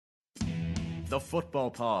the Football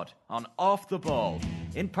Pod on Off the Ball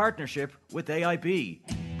in partnership with AIB,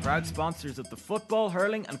 proud sponsors of the Football,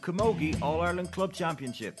 Hurling and Camogie All-Ireland Club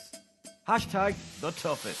Championships. Hashtag the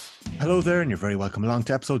toughest. Hello there, and you're very welcome along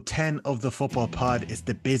to episode 10 of the Football Pod. It's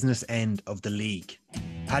the business end of the league.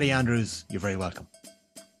 Paddy Andrews, you're very welcome.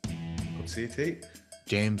 Good to see you, T.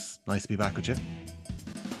 James, nice to be back with you.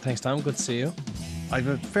 Thanks, Tom. Good to see you. I have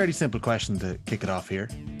a fairly simple question to kick it off here.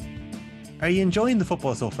 Are you enjoying the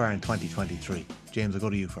football so far in 2023? James, I'll go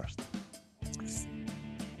to you first.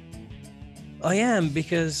 I am,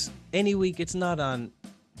 because any week it's not on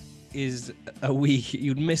is a week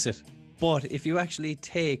you'd miss it. But if you actually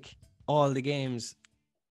take all the games,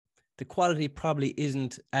 the quality probably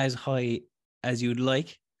isn't as high as you'd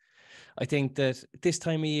like. I think that this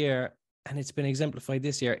time of year, and it's been exemplified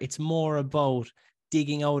this year, it's more about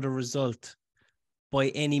digging out a result by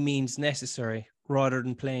any means necessary rather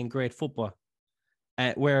than playing great football.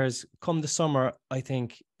 Whereas come the summer, I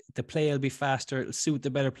think the play will be faster, it'll suit the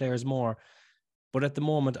better players more. But at the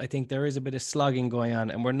moment, I think there is a bit of slogging going on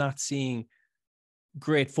and we're not seeing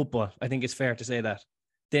great football. I think it's fair to say that.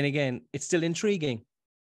 Then again, it's still intriguing,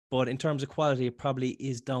 but in terms of quality, it probably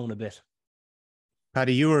is down a bit.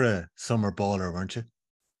 Paddy, you were a summer baller, weren't you?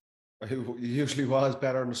 I usually was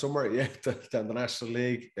better in the summer, than the National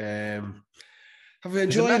League. Have you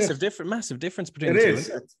enjoyed it? Massive difference between it the is.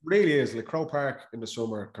 two. It really is. Like Croke Park in the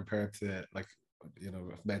summer compared to, like,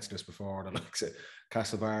 I've mentioned this before, the likes of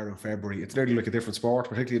Castlebar in February. It's nearly like a different sport,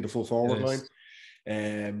 particularly in the full forward line.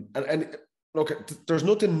 And look, there's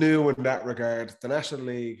nothing new in that regard. The National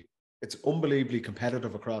League, it's unbelievably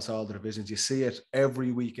competitive across all the divisions. You see it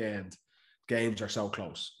every weekend. Games are so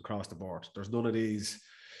close across the board. There's none of these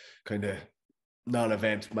kind of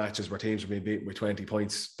non-event matches where teams are being beaten by 20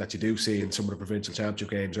 points that you do see in some of the provincial championship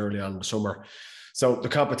games early on in the summer. So the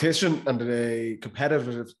competition and the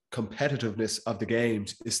competitiveness of the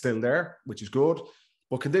games is still there, which is good,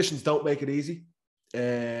 but conditions don't make it easy.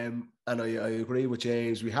 And I agree with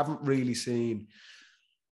James. We haven't really seen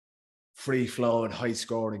free-flowing,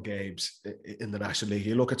 high-scoring games in the National League.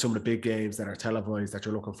 You look at some of the big games that are televised that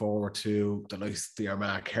you're looking forward to, the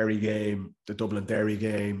Armagh-Kerry game, the Dublin-Derry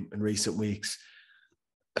game in recent weeks.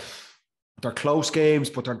 They're close games,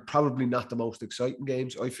 but they're probably not the most exciting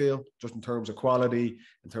games, I feel, just in terms of quality,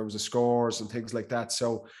 in terms of scores and things like that.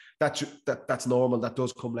 So that's normal. That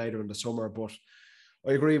does come later in the summer. But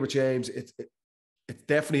I agree with James. It's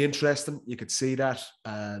definitely interesting. You could see that.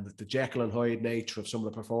 And the Jekyll and Hyde nature of some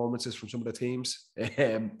of the performances from some of the teams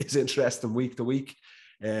is interesting week to week.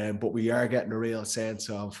 But we are getting a real sense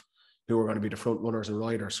of who are going to be the front runners and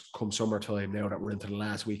riders come summertime now that we're into the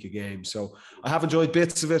last week of games. So I have enjoyed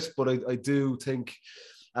bits of it, but I do think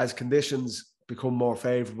as conditions become more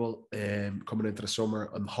favourable coming into the summer,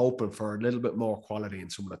 I'm hoping for a little bit more quality in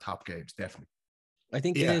some of the top games, definitely. I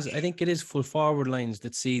think it is full forward lines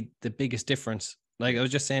that see the biggest difference. Like I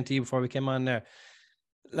was just saying to you before we came on there,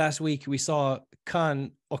 last week we saw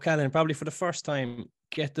Con O'Callaghan probably for the first time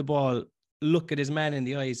get the ball, look at his man in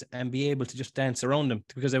the eyes and be able to just dance around him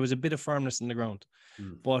because there was a bit of firmness in the ground.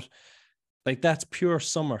 But like that's pure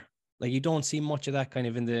summer. Like you don't see much of that kind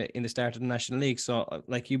of in the start of the National League. So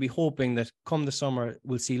like you'd be hoping that come the summer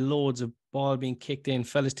we'll see loads of ball being kicked in,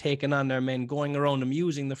 fellas taking on their men, going around them,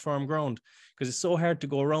 using the firm ground, because it's so hard to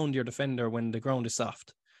go around your defender when the ground is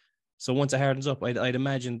soft. So once it hardens up, I'd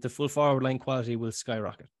imagine the full forward line quality will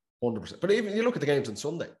skyrocket. 100%. But even you look at the games on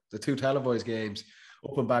Sunday, the two televised games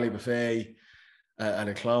up in Ballybuffet and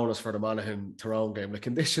in Clones for the Monaghan-Tyrone game, the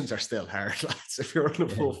conditions are still hard, lads. If you're on the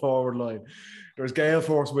full forward line, there's gale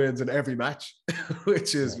force winds in every match,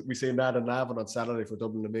 which is, we've seen that in Navan on Saturday for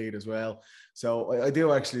Dublin-Meath as well. So I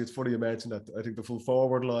do actually, it's funny you mentioned that. I think the full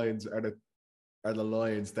forward lines are the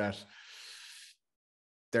lines that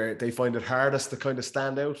they find it hardest to kind of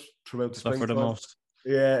stand out throughout the spring. For the most.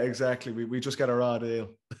 Yeah, exactly. We just get a raw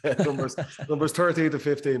deal. numbers 13 to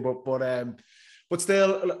 15, but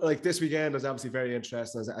still, like this weekend is obviously very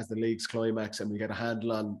interesting as the league's climax, and we get a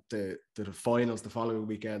handle on the finals the following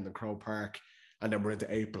weekend in Croke Park, and then we're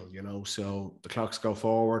into April, so the clocks go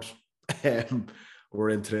forward. We're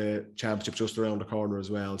into the championship just around the corner as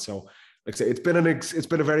well. So, like I say, it's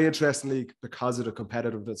been a very interesting league because of the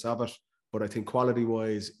competitiveness of it. But I think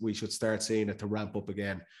quality-wise, we should start seeing it to ramp up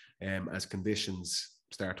again as conditions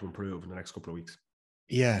start to improve in the next couple of weeks.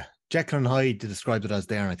 Yeah, Jekyll and Hyde described it as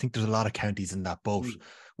there, and I think there's a lot of counties in that boat.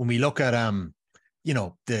 When we look at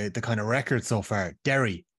the kind of record so far,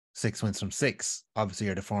 Derry 6 wins from 6, obviously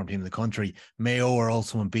are the form team in the country. Mayo are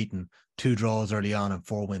also unbeaten, 2 draws early on and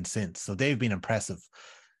 4 wins since, so they've been impressive.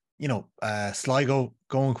 Sligo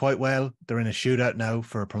going quite well. They're in a shootout now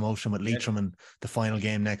for a promotion with Leitrim in the final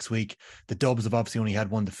game next week. The Dubs have obviously only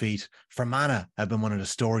had one defeat. Fermanagh have been one of the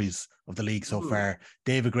stories of the league so far.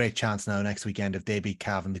 They have a great chance now next weekend if they beat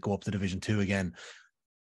Cavan to go up to Division 2 again.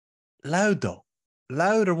 Louth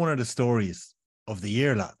are one of the stories of the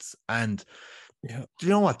year, lads. And do you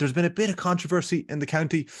know what? There's been a bit of controversy in the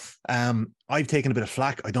county. I've taken a bit of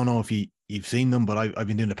flack. I don't know if you've seen them, but I've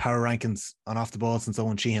been doing the power rankings on Off the Ball since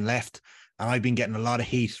Owen Sheehan left, and I've been getting a lot of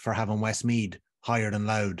heat for having Westmeath higher than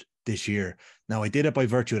Louth this year. Now, I did it by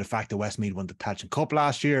virtue of the fact that Westmeath won the Tailteann Cup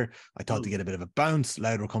last year. I thought to get a bit of a bounce.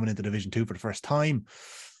 Louth were coming into Division 2 for the first time.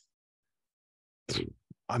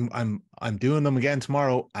 I'm doing them again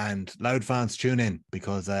tomorrow, and Louth fans, tune in,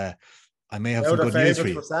 because I may have some good news for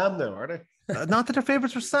you. For Sam now, are they? Not that they're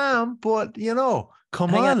favourites for Sam, but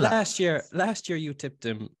come on. Last year you tipped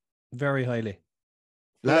him very highly.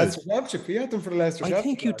 Leinster Championship. You had them for the Leinster Championship. I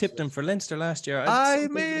think you tipped them for Leinster last year. I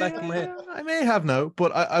may have now,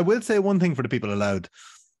 but I will say one thing for the people allowed.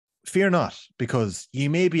 Fear not, because you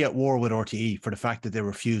may be at war with RTE for the fact that they're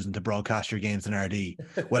refusing to broadcast your games in RD.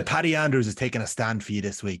 Well, Paddy Andrews is taking a stand for you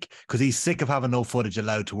this week because he's sick of having no footage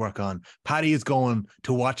allowed to work on. Paddy is going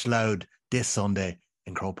to watch Louth this Sunday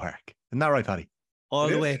in Croke Park. Isn't that right, Paddy? All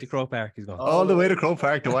the way to Croke Park he's going. All the way to Croke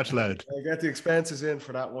Park to watch Louth. I get the expenses in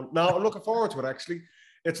for that one. No, I'm looking forward to it, actually.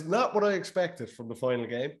 It's not what I expected from the final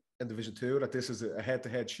game in Division 2, that this is a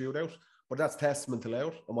head-to-head shootout, but that's testament to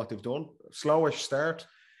Louth and what they've done. Slowish start,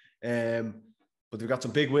 but they've got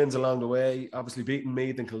some big wins along the way. Obviously beating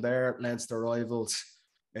Meath and Kildare, Leinster rivals,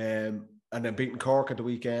 and then beating Cork at the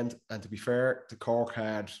weekend. And to be fair, the Cork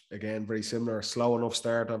had, again, very similar, slow enough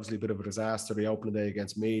start, obviously a bit of a disaster the opening day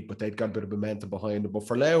against Meath, but they'd got a bit of momentum behind them. But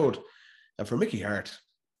for Louth and for Mickey Hart,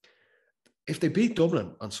 if they beat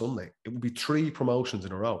Dublin on Sunday, it would be 3 promotions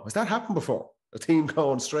in a row. Has that happened before? A team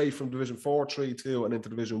going straight from Division 4, 3, 2 and into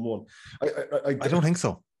Division 1? I don't think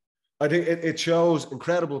so. I think it shows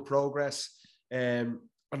incredible progress.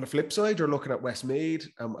 On the flip side, you're looking at Westmeath,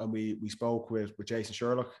 and we spoke with Jason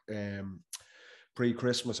Sherlock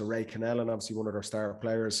pre-Christmas, and Ray Cannellan, obviously one of their star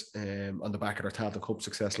players, on the back of their Tailteann Cup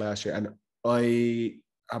success last year. And I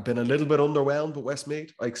have been a little bit underwhelmed with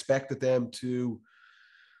Westmeath. I expected them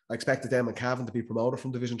and Cavan to be promoted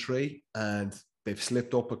from Division 3, and they've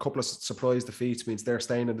slipped up. A couple of surprise defeats means they're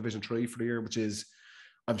staying in Division 3 for the year, which is,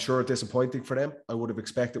 I'm sure, disappointing for them. I would have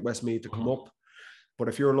expected Westmeath to come up. But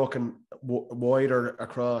if you're looking wider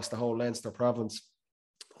across the whole Leinster province,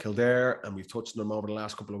 Kildare, and we've touched on them over the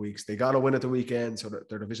last couple of weeks, they got to win at the weekend, so that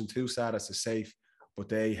their Division 2 status is safe. But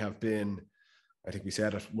they have been, I think we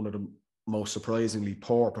said it, one of the most surprisingly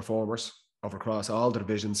poor performers over across all the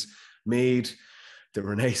divisions. Meath, the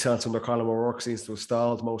renaissance under Colin O'Rourke seems to have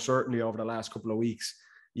stalled, most certainly over the last couple of weeks.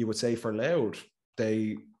 You would say for Louth,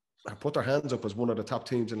 they have put their hands up as one of the top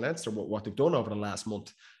teams in Leinster, what they've done over the last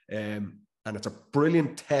month. And it's a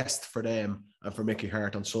brilliant test for them and for Mickey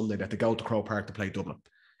Hart on Sunday that they go to Croke Park to play Dublin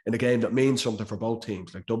in a game that means something for both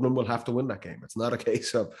teams. Like, Dublin will have to win that game. It's not a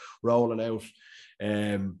case of rolling out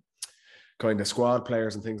kind of squad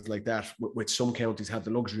players and things like that, which some counties have the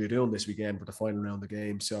luxury of doing this weekend for the final round of the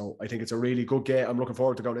game. So I think it's a really good game. I'm looking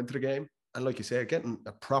forward to going into the game. And like you say, getting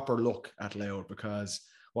a proper look at Louth, because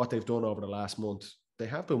what they've done over the last month, they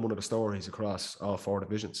have been one of the stories across all 4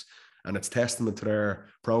 divisions. And it's testament to their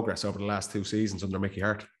progress over the last 2 seasons under Mickey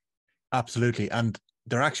Hart. Absolutely. And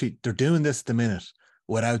they're doing this at the minute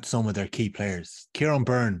without some of their key players. Kieran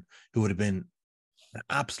Byrne, who would have been an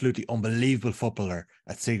absolutely unbelievable footballer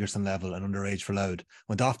at Sigerson level and underage for Louth,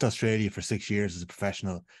 went off to Australia for 6 years as a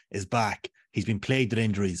professional, is back. He's been plagued with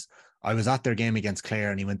injuries. I was at their game against Clare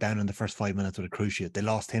and he went down in the first 5 minutes with a cruciate. They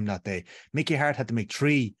lost him that day. Mickey Hart had to make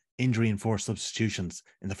 3 injury-enforced substitutions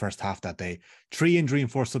in the first half that day. 3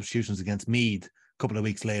 injury-enforced substitutions against Meath a couple of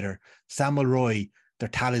weeks later. Samuel Roy, their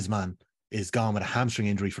talisman, is gone with a hamstring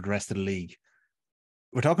injury for the rest of the league.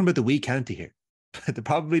 We're talking about the wee county here. They're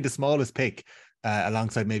probably the smallest pick,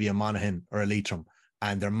 alongside maybe a Monaghan or a Leitrim,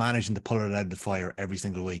 and they're managing to pull it out of the fire every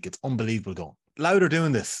single week. It's unbelievable going. Louth are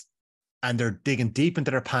doing this, and they're digging deep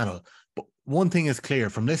into their panel. But one thing is clear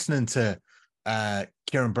from listening to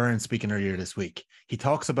Kieran Byrne speaking earlier this week. He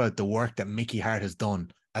talks about the work that Mickey Hart has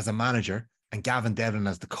done as a manager and Gavin Devlin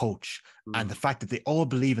as the coach, and the fact that they all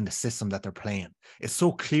believe in the system that they're playing. It's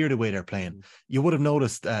so clear the way they're playing. You would have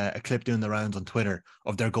noticed a clip doing the rounds on Twitter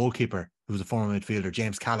of their goalkeeper, who's a former midfielder,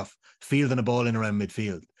 James Califf, fielding a ball in around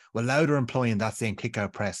midfield. Well, Louth are employing that same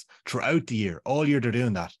kick-out press throughout the year. All year they're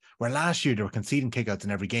doing that, where last year they were conceding kick-outs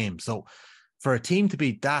in every game. So for a team to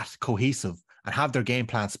be that cohesive and have their game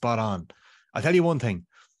plan spot on, I'll tell you one thing,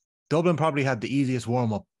 Dublin probably had the easiest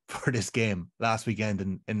warm-up for this game last weekend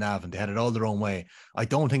in Navan. They had it all their own way. I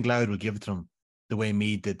don't think Louth will give it to them the way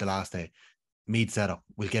Meath did the last day. Meath setup,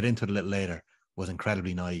 we'll get into it a little later, was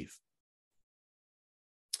incredibly naive.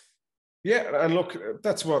 Yeah, and look,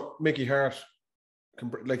 that's what Mickey Hart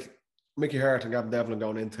can, like Mickey Hart and Gavin Devlin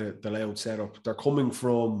going into the Louth setup. They're coming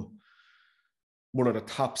from one of the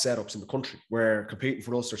top setups in the country, where competing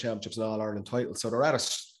for Ulster Championships and All-Ireland titles. So they're at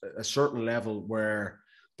a certain level where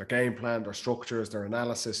their game plan, their structures, their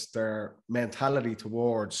analysis, their mentality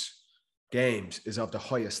towards games is of the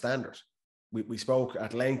highest standard. We spoke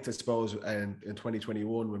at length, I suppose, in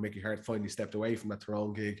 2021 when Mickey Hart finally stepped away from that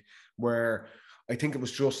Tyrone gig, where I think it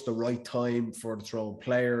was just the right time for the Tyrone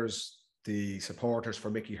players, the supporters, for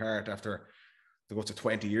Mickey Hart, after the guts of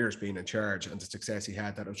 20 years being in charge and the success he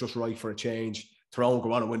had, that it was just right for a change. Tyrone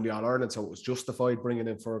go on and win the All-Ireland, so it was justified bringing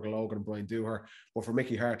in Fergal Logan and Brian Dooher. But for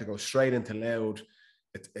Mickey Hart to go straight into Louth,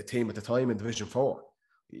 a team at the time in Division 4,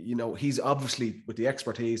 you know, he's obviously, with the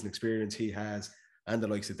expertise and experience he has, and the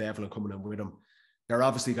likes of Devlin coming in with him, they're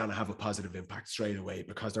obviously going to have a positive impact straight away,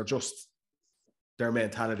 because their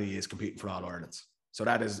mentality is competing for All-Irelands. So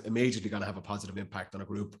that is immediately going to have a positive impact on a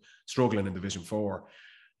group struggling in Division 4.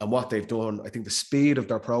 And what they've done, I think the speed of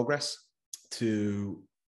their progress to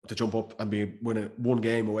jump up and be winning one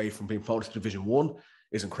game away from being promoted to Division 1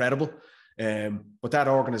 is incredible. But that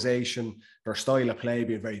organisation, their style of play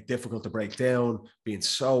being very difficult to break down, being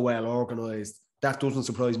so well organised, that doesn't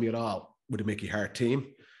surprise me at all with a Mickey Hart team.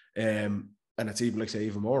 And it's even, like I say,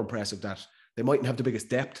 even more impressive that they mightn't have the biggest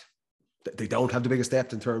depth. They don't have the biggest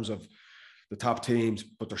depth in terms of the top teams,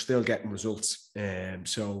 but they're still getting results.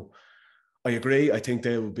 So I agree. I think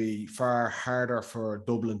they will be far harder for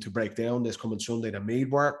Dublin to break down this coming Sunday than Meath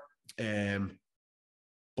were.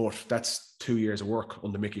 But that's 2 years of work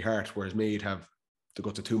under Mickey Hart, whereas Meath have to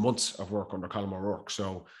go to 2 months of work under Colin O'Rourke.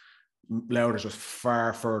 So Louth is just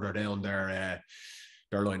far further down their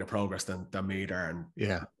line of progress than Meath are. And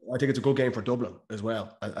yeah, I think it's a good game for Dublin as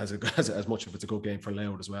well, as much of it's a good game for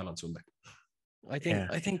Louth as well on Sunday. I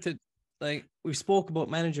think that, like, we spoke about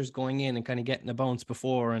managers going in and kind of getting a bounce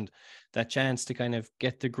before, and that chance to kind of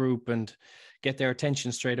get the group and get their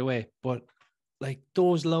attention straight away. But like,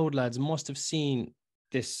 those Louth lads must have seen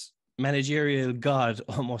this managerial god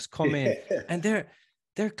almost come in, and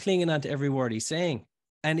they're clinging on to every word he's saying.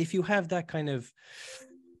 And if you have that kind of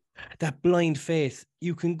that blind faith,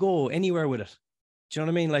 you can go anywhere with it. Do you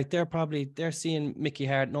know what I mean? Like, they're seeing Mickey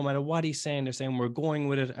Hart, no matter what he's saying, they're saying, we're going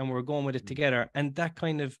with it, and we're going with it together. And that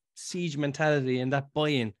kind of siege mentality and that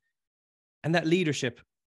buy-in and that leadership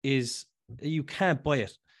is, you can't buy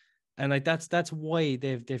it. And like, that's why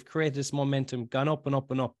they've created this momentum, gone up and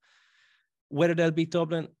up and up. Whether they'll beat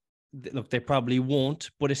Dublin, look, they probably won't,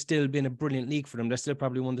 but it's still been a brilliant league for them. They're still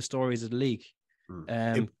probably one of the stories of the league.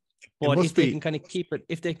 But if they can kind of keep it,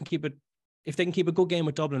 if they can keep a good game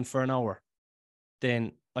with Dublin for an hour,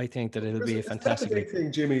 then I think that it'll be a fantastic big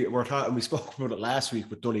thing, Jimmy. We spoke about it last week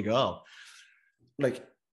with Donegal. Like,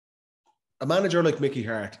 a manager like Mickey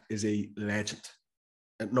Hart is a legend.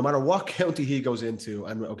 And no matter what county he goes into,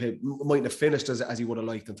 and okay, mightn't have finished as he would have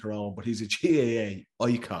liked in Tyrone, but he's a GAA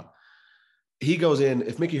icon. He goes in,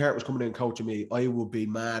 if Mickey Hart was coming in coaching me, I would be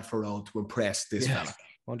mad for all to impress this fella.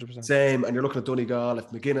 100%. Same, and you're looking at Donegal, if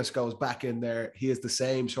McGuinness goes back in there, he has the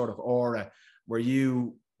same sort of aura where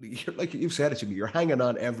you're, like you've said it to me, you're hanging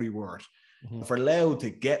on every word. Mm-hmm. For Louth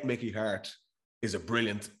to get Mickey Hart is a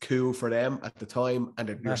brilliant coup for them at the time, and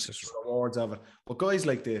there's rewards of it. But guys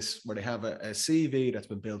like this, where they have a CV that's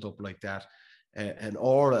been built up like that, an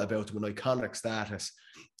aura about them, an iconic status,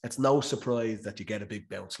 it's no surprise that you get a big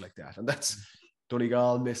bounce like that. And that's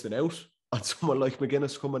Donegal missing out on someone like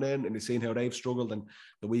McGuinness coming in, and you've seen how they've struggled. And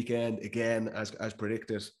the weekend, again, as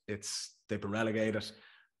predicted, they've been relegated.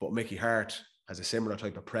 But Mickey Hart has a similar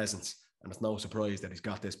type of presence, and it's no surprise that he's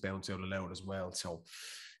got this bounce out of Louth as well. So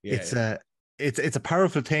yeah, it's a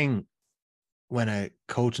powerful thing when a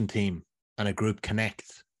coaching team and a group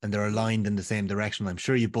connect and they're aligned in the same direction. I'm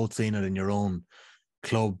sure you've both seen it in your own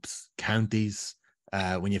clubs, counties,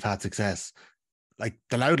 when you've had success. Like,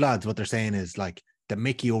 the Louth lads, what they're saying is like that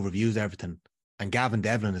Mickey overviews everything, and Gavin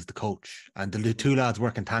Devlin is the coach, and the two lads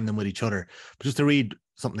work in tandem with each other. But just to read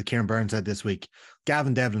something that Kieran Byrne said this week,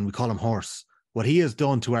 Gavin Devlin, we call him Horse. What he has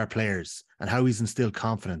done to our players and how he's instilled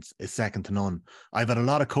confidence is second to none. I've had a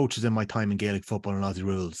lot of coaches in my time in Gaelic football and Aussie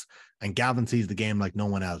rules, and Gavin sees the game like no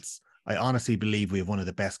one else. I honestly believe we have one of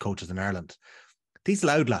the best coaches in Ireland. These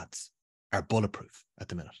Louth lads are bulletproof at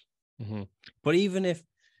the minute. Mm-hmm. But even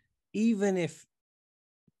if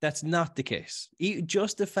that's not the case,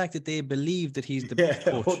 just the fact that they believe that he's the best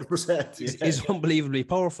coach 100%, is unbelievably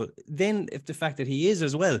powerful. Then if the fact that he is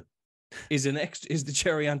as well, is the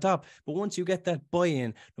cherry on top. But once you get that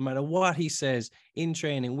buy-in, no matter what he says in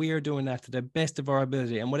training, we are doing that to the best of our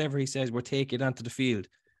ability, and whatever he says, we're taking it onto the field.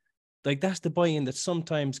 Like, that's the buy-in that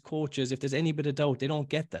sometimes coaches, if there's any bit of doubt, they don't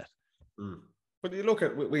get that. But you look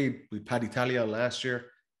at we Paddy Tailteann last year.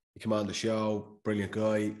 He came on the show, brilliant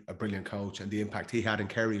guy, a brilliant coach, and the impact he had in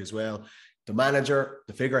Kerry as well. The manager,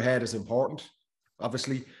 the figurehead is important,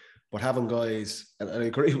 obviously, but having guys, and I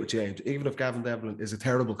agree with James, even if Gavin Devlin is a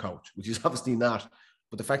terrible coach, which he's obviously not,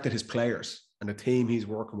 but the fact that his players and the team he's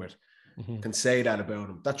working with can say that about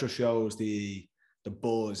him, that just shows the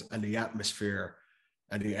buzz and the atmosphere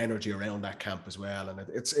and the energy around that camp as well. And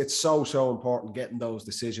it's so important getting those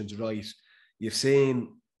decisions right. You've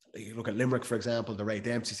seen, you look at Limerick, for example, the Ray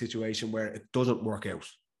Dempsey situation where it doesn't work out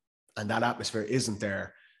and that atmosphere isn't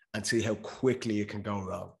there, and see how quickly it can go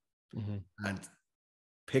wrong. And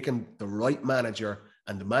picking the right manager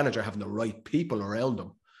and the manager having the right people around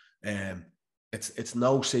them, it's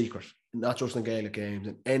no secret, not just in Gaelic games,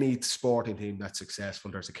 in any sporting team that's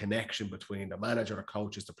successful, there's a connection between the manager, the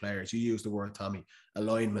coaches, the players. You use the word, Tommy,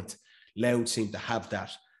 alignment. Louth seem to have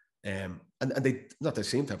that. And they, not they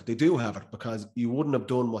seem to have it, they do have it, because you wouldn't have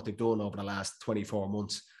done what they've done over the last 24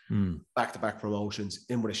 months, back-to-back promotions,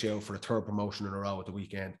 in with a show for a third promotion in a row at the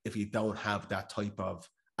weekend, if you don't have that type of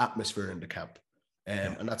atmosphere in the camp.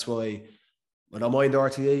 And that's why when I'm on the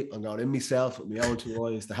RTE, I'm going in myself with my own two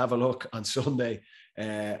eyes to have a look on Sunday,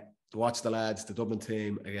 to watch the lads, the Dublin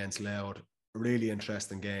team against Louth. Really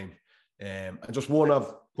interesting game. And just one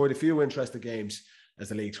of quite a few interesting games as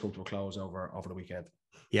the leagues come to a close over the weekend.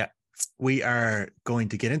 Yeah, we are going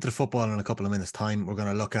to get into the football in a couple of minutes' time. We're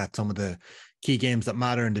going to look at some of the key games that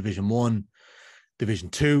matter in Division 1, Division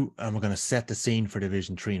 2, and we're going to set the scene for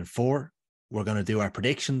Division 3 and 4. We're going to do our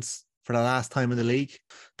predictions for the last time in the league.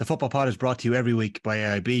 The Football Pod is brought to you every week by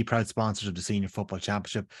AIB, proud sponsors of the Senior Football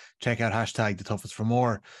Championship. Check out hashtag the toughest for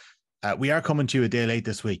more. We are coming to you a day late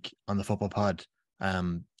this week on the Football Pod.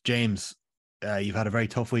 James, you've had a very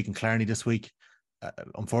tough week in Clarny this week.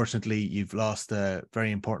 Unfortunately, you've lost a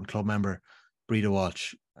very important club member, Breda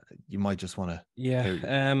Walsh. You might just want to...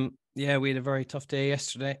 Yeah, we had a very tough day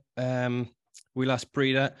yesterday. We lost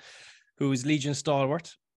Breda, who was Legion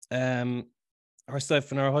stalwart.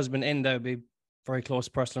 Herself and her husband, Enda, would be very close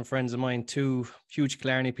personal friends of mine, two huge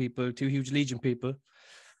Clarny people, two huge Legion people.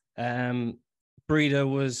 Breda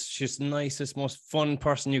was just the nicest, most fun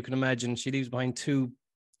person you can imagine. She leaves behind two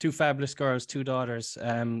fabulous girls, two daughters,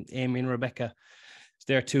 Amy and Rebecca.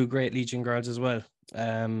 They're two great Legion girls as well.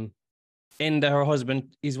 Enda, her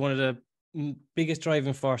husband, is one of the biggest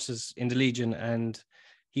driving forces in the Legion, and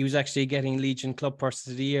he was actually getting Legion Club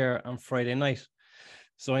Person of the Year on Friday night.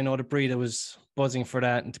 So I know that Breda was buzzing for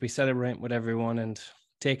that, and to be celebrating with everyone and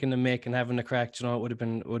taking the mick and having the crack, it would have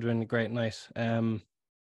been a great night.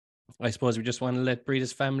 I suppose we just want to let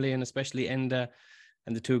Breda's family, and especially Enda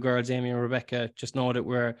and the two girls, Amy and Rebecca, just know that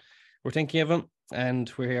we're thinking of them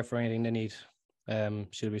and we're here for anything they need.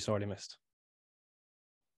 She'll be sorely missed.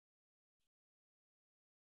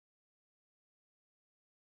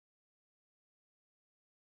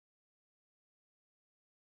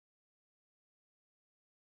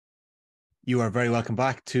 You are very welcome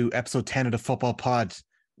back to episode 10 of the Football Pod.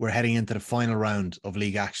 We're heading into the final round of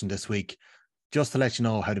league action this week. Just to let you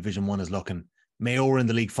know how Division 1 is looking. Mayo are in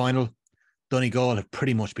the league final. Donegal have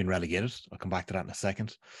pretty much been relegated. I'll come back to that in a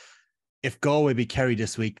second. If Galway beat Kerry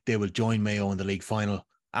this week, they will join Mayo in the league final.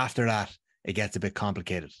 After that, it gets a bit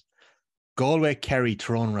complicated. Galway, Kerry,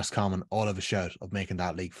 Tyrone and Roscommon all have a shout of making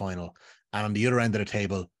that league final. And on the other end of the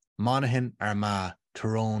table, Monaghan, Armagh,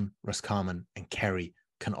 Tyrone, Roscommon and Kerry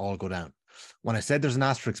can all go down. When I said there's an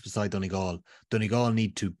asterisk beside Donegal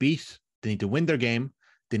need to win their game,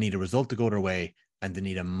 they need a result to go their way, and they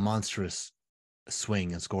need a monstrous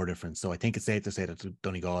swing and score difference. So I think it's safe to say that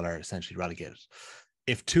Donegal are essentially relegated.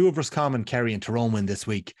 If two of Roscommon, Kerry and Tyrone win this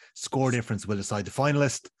week, score difference will decide the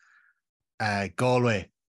finalist. Galway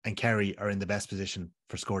and Kerry are in the best position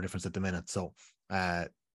for score difference at the minute. So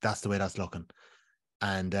that's the way that's looking.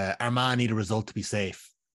 And Armagh need a result to be safe,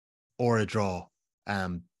 or a draw,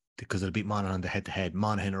 because they'll beat Monaghan on the head-to-head.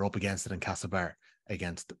 Monaghan are up against it in Castlebar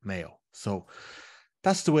against Mayo. So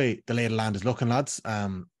that's the way the lay of the land is looking, lads.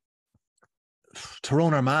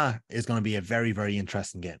 Tyrone Armagh is going to be a very, very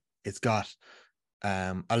interesting game. It's got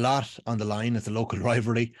a lot on the line. It's a local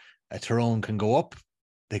rivalry. Tyrone can go up.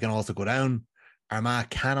 They can also go down. Armagh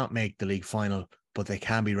cannot make the league final, but they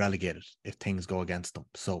can be relegated if things go against them.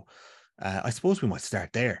 So I suppose we might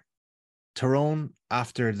start there. Tyrone,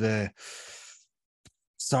 after the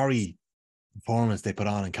sorry performance they put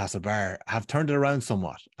on in Castlebar, have turned it around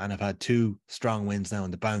somewhat and have had two strong wins now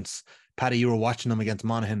in the bounce. Paddy, you were watching them against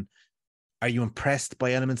Monaghan. Are you impressed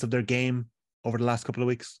by elements of their game over the last couple of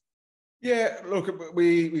weeks? Yeah, look,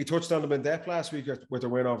 we touched on them in depth last week with the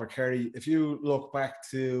win over Kerry. If you look back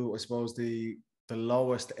to, I suppose, the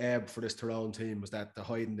lowest ebb for this Tyrone team was that the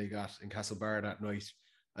hiding they got in Castlebar that night.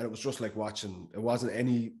 And it was just like watching. It wasn't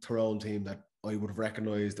any Tyrone team that I would have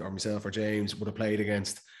recognised, or myself or James would have played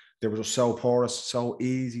against. They were just so porous, so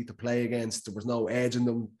easy to play against. There was no edge in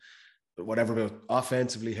them. Whatever about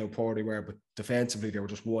offensively, how poor they were, but defensively, they were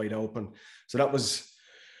just wide open. So that was,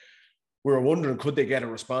 we were wondering, could they get a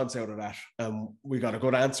response out of that? We got a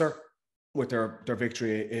good answer with their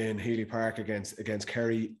victory in Healy Park against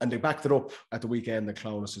Kerry, and they backed it up at the weekend in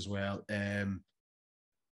Clonus as well.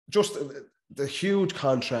 Just the huge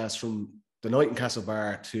contrast from the night in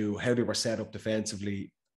Castlebar to how they were set up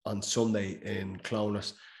defensively on Sunday in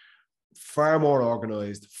Clonus. Far more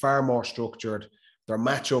organised, far more structured. Their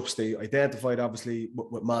matchups, they identified, obviously,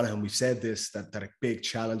 with Monaghan. We've said this, that a big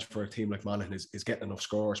challenge for a team like Monaghan is getting enough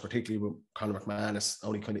scores, particularly with Conor McManus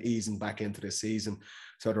only kind of easing back into this season.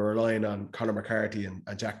 So they're relying on Conor McCarthy and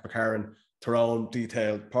Jack McCarran. Tyrone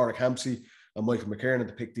detailed Pádraig Hampsey and Michael McKiernan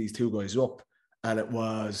to pick these two guys up. And it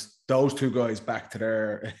was those two guys back to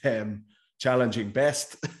their challenging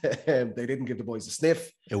best. They didn't give the boys a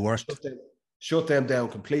sniff. It worked. Shut them down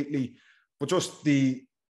completely. But just the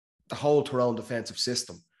whole Tyrone defensive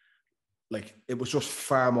system, like, it was just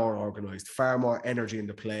far more organised, far more energy in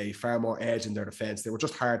the play, far more edge in their defence. They were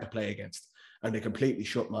just hard to play against, and they completely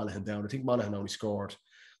shut Monaghan down. I think Monaghan only scored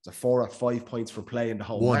 4 or 5 points for play in the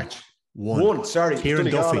whole match. One, sorry. Kieran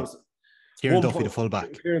Duffy, the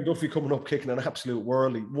fullback. Kieran Duffy coming up, kicking an absolute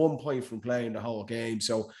whirly. 1 point from play in the whole game.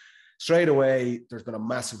 So straight away, there's been a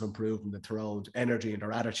massive improvement in Tyrone's energy and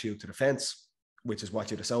their attitude to defence, which is what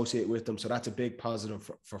you'd associate with them. So that's a big positive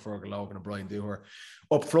for Fergal Logan and Brian Dooher.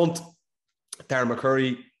 Up front, Darren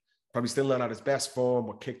McCurry, probably still not at his best form,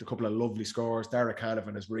 but kicked a couple of lovely scores. Derek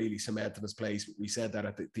Canavan has really cemented his place. We said that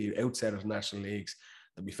at the outset of the National Leagues,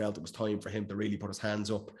 that we felt it was time for him to really put his hands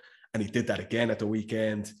up. And he did that again at the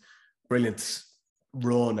weekend. Brilliant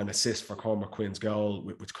run and assist for Cormac Quinn's goal,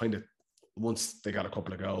 which kind of, once they got a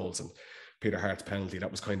couple of goals and Peter Hart's penalty, that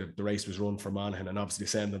was kind of, the race was run for Monaghan, and obviously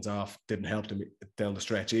sendings off didn't help them down the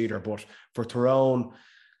stretch either. But for Tyrone,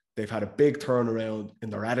 they've had a big turnaround in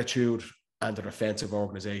their attitude and their defensive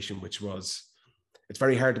organisation, which was, it's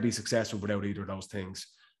very hard to be successful without either of those things.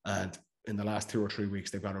 And in the last 2 or 3 weeks,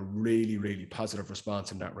 they've got a really, really positive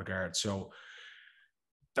response in that regard. So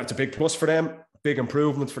that's a big plus for them, big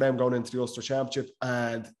improvement for them going into the Ulster Championship.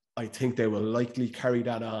 And I think they will likely carry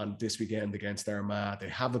that on this weekend against Armagh. They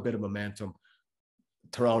have a bit of momentum.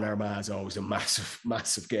 Tyrone Armagh is always a massive,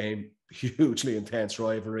 massive game, hugely intense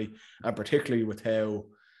rivalry, and particularly with how,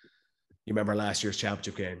 you remember last year's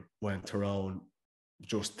championship game when Tyrone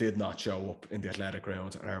just did not show up in the athletic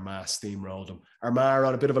grounds and Armagh steamrolled them. Armagh are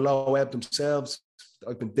on a bit of a low ebb themselves.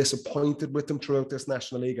 I've been disappointed with them throughout this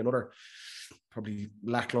National League. Another probably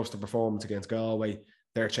lackluster performance against Galway.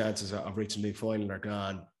 Their chances of reaching the league final are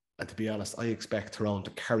gone. And to be honest, I expect Tyrone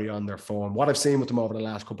to carry on their form. What I've seen with them over the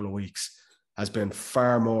last couple of weeks has been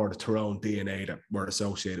far more the Tyrone DNA that we're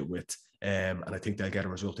associated with. And I think they'll get a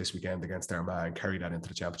result this weekend against Armagh and carry that into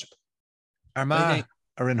the championship. Armagh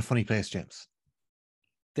are in a funny place, James.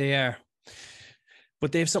 They are.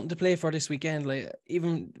 But they have something to play for this weekend. Like,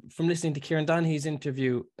 even from listening to Kieran Donaghy's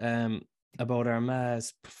interview about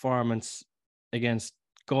Armagh's performance against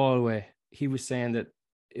Galway, he was saying that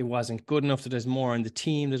it wasn't good enough, that there's more in the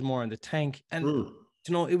team, there's more in the tank. And, you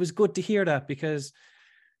know, it was good to hear that, because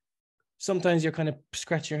sometimes you're kind of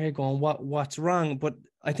scratching your head going, what's wrong? But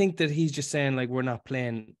I think that he's just saying, like, we're not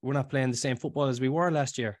playing the same football as we were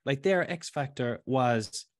last year. Like, their X factor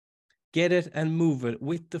was get it and move it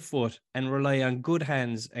with the foot and rely on good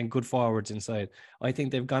hands and good forwards inside. I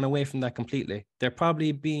think they've gone away from that completely. They're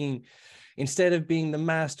probably instead of being the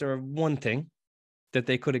master of one thing that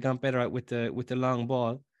they could have gone better at with the long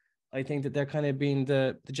ball, I think that they're kind of being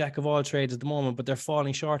the jack of all trades at the moment, but they're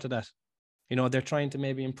falling short of that. You know, they're trying to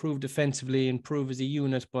maybe improve defensively, improve as a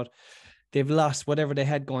unit, but they've lost whatever they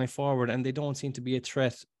had going forward, and they don't seem to be a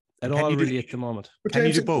threat at all really at the moment. Can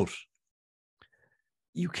you do both?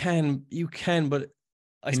 You can, but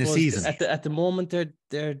I suppose a season at the moment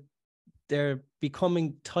they're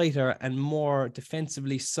becoming tighter and more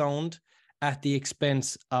defensively sound at the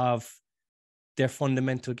expense of their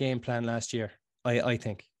fundamental game plan last year, I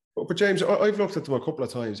think. But James, I've looked at them a couple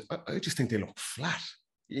of times. I just think they look flat.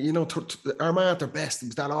 You know, Armagh at their best, it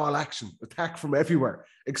was that all action, attack from everywhere,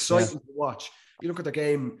 exciting to watch. You look at the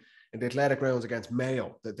game in the athletic grounds against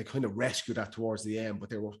Mayo, that they kind of rescued that towards the end, but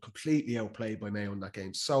they were completely outplayed by Mayo in that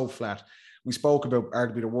game. So flat. We spoke about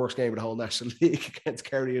arguably the worst game of the whole National League against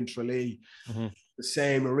Kerry and Tralee. Mm-hmm. The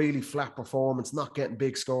same, a really flat performance, not getting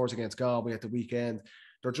big scores against Galway at the weekend.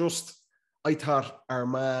 They're just, I thought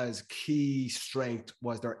Armagh's key strength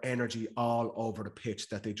was their energy all over the pitch,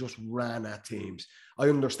 that they just ran at teams. I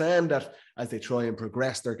understand that as they try and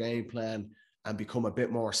progress their game plan and become a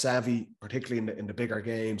bit more savvy, particularly in the bigger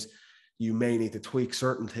games, you may need to tweak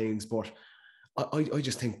certain things, but I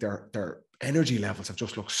just think their energy levels have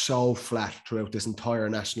just looked so flat throughout this entire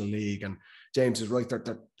National League. And James is right,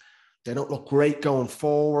 they don't look great going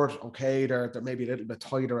forward. Okay, they're maybe a little bit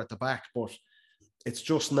tighter at the back, but it's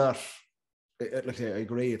just not. Like I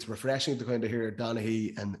agree, it's refreshing to kind of hear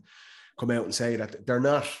O'Donoghue and come out and say that they're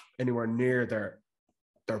not anywhere near their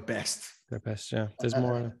best. Their best, yeah. There's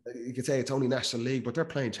more. You could say it's only National League, but they're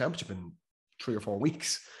playing Championship in 3 or 4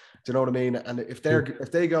 weeks. Do you know what I mean? And if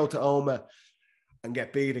they go to Omagh and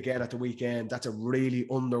get beat again at the weekend, that's a really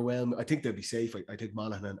underwhelming. I think they'll be safe. I think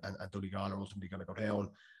Monaghan and Donegal are ultimately going to go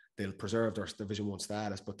down. They'll preserve their Division 1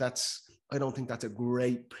 status, but I don't think that's a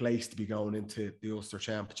great place to be going into the Ulster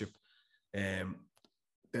Championship.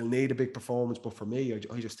 They'll need a big performance, but for me,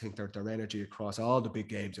 I just think their energy across all the big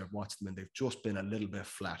games I've watched them, and they've just been a little bit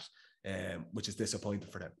flat, which is disappointing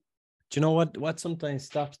for them. Do you know what sometimes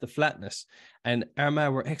stops the flatness? And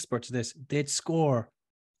Armagh were experts at this. They'd score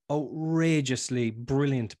outrageously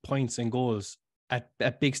brilliant points and goals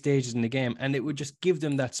at big stages in the game, and it would just give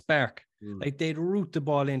them that spark. Like they'd root the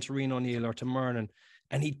ball into Rian O'Neill or to Murnan,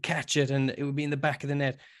 and he'd catch it and it would be in the back of the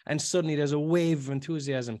net. And suddenly there's a wave of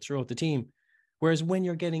enthusiasm throughout the team. Whereas when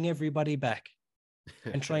you're getting everybody back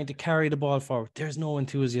and trying to carry the ball forward, there's no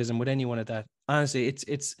enthusiasm with anyone at that. Honestly,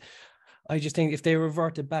 I just think if they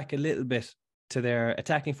reverted back a little bit to their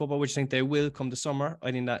attacking football, which I think they will come the summer,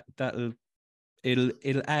 I think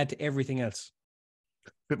it'll add to everything else.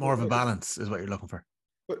 A bit more of a balance is what you're looking for.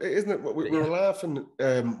 But isn't it? We were laughing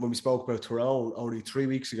when we spoke about Tyrone only 3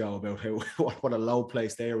 weeks ago about what a low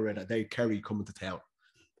place they were in. They Kerry coming to town,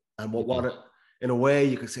 and in a way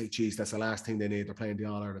you could say, geez, that's the last thing they need. They're playing the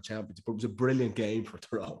All-Ireland Championship. But it was a brilliant game for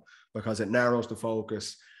Tyrone because it narrows the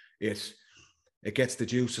focus. It gets the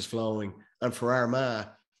juices flowing, and for Armagh,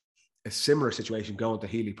 a similar situation going to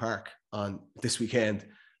Healy Park on this weekend.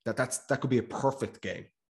 That could be a perfect game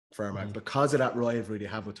for Armagh because of that rivalry they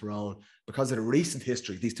have with Tyrone, because of the recent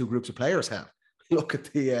history these two groups of players have. Look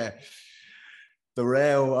at the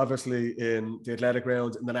row, obviously, in the athletic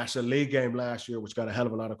grounds in the National League game last year, which got a hell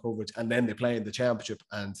of a lot of coverage, and then they play in the Championship.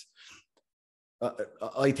 And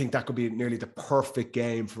I think that could be nearly the perfect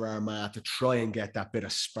game for Armagh to try and get that bit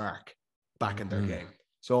of spark back in their game.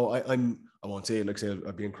 So I won't say it, like I say,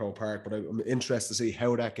 I'll be in Croke Park, but I'm interested to see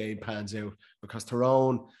how that game pans out, because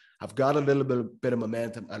Tyrone have got a little bit of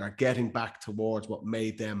momentum and are getting back towards what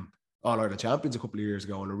made them All-Ireland champions a couple of years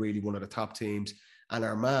ago and are really one of the top teams. And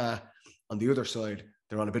Armagh, on the other side,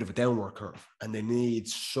 they're on a bit of a downward curve and they need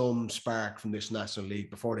some spark from this National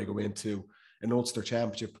League before they go into an Ulster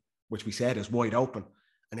Championship, which we said is wide open.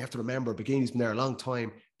 And you have to remember, Bikini's been there a long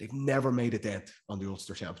time. They've never made a dent on the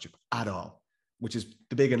Ulster Championship at all, which is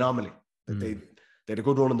the big anomaly. That they had a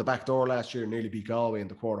good run in the back door last year and nearly beat Galway in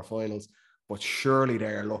the quarterfinals. But surely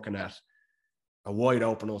they're looking at a wide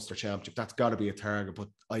open Ulster Championship. That's got to be a target. But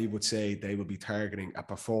I would say they will be targeting a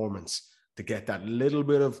performance to get that little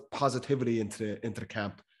bit of positivity into the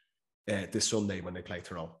camp this Sunday when they play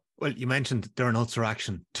Tyrone. Well, you mentioned they're in Ulster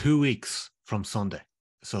action 2 weeks from Sunday.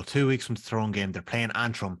 So 2 weeks from the Tyrone game, they're playing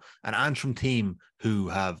Antrim, an Antrim team who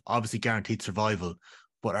have obviously guaranteed survival,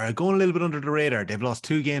 but are going a little bit under the radar. They've lost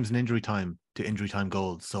 2 games in injury time to injury time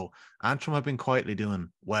goals. So Antrim have been quietly doing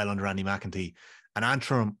well under Andy McEntee. And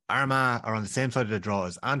Armagh are on the same side of the draw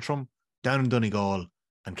as Antrim, down in Donegal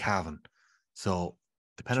and Cavan. So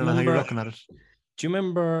depending on how you're looking at it. Do you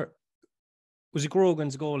remember, was it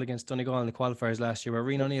Grogan's goal against Donegal in the qualifiers last year where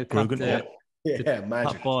Rian O'Neill caught the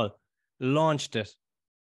top ball, launched it,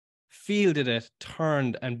 fielded it,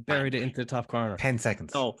 turned and buried it into the top corner. 10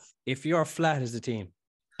 seconds. So if you're flat as a team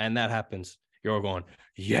and that happens, you're going,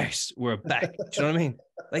 yes, we're back. Do you know what I mean?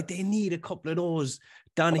 Like they need a couple of those.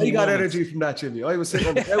 Donahue I got energy from that, Jimmy. I was sitting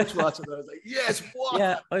on the couch watching and I was like, yes, what?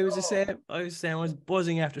 Yeah, I was the same. I was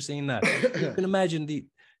buzzing after seeing that. You can imagine the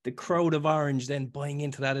crowd of Orange then buying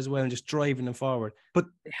into that as well and just driving them forward. But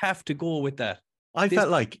they have to go with that. I felt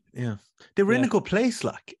like, they were in a good place.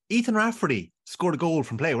 Like Ethan Rafferty scored a goal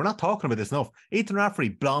from play. We're not talking about this enough. Ethan Rafferty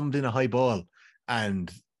bombed in a high ball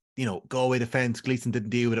and, Galway defence, Gleeson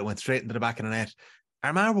didn't deal with it, went straight into the back of the net.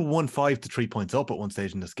 Armagh were 1-5 to 3 points up at one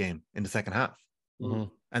stage in this game in the second half. Mm-hmm.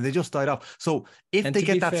 and they just died off. So if And they to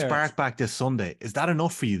get be that fair, spark back this Sunday, is that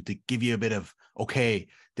enough for you to give you a bit of, okay,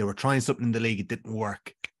 they were trying something in the league, it didn't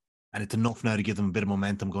work, and it's enough now to give them a bit of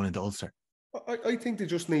momentum going into Ulster? I think they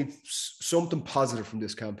just need something positive from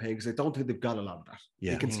this campaign, because I don't think they've got a lot of that.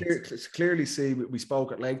 Yeah. You can clearly see, we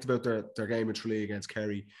spoke at length about their game in Tralee against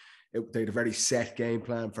Kerry. They had a very set game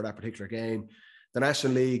plan for that particular game. The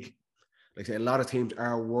National League, like I say, a lot of teams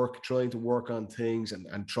are trying to work on things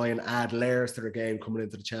and try and add layers to their game coming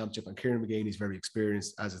into the championship. And Kieran McGeeney is very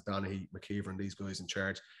experienced, as is Donaghy, McKeever, and these guys in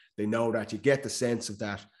charge. They know that. You get the sense of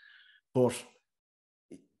that. But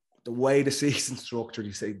the way the season's structured,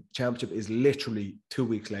 you say championship is literally 2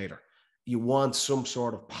 weeks later. You want some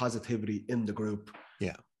sort of positivity in the group.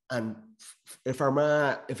 Yeah. And if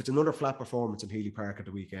it's another flat performance in Healy Park at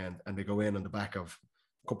the weekend and they go in on the back of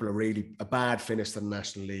a bad finish to the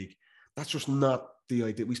National League, that's just not the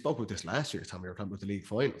idea. We spoke about this last year, Tommy. We were talking about the league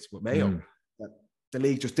finals with Mayo. That the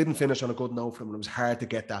league just didn't finish on a good note for them, and it was hard to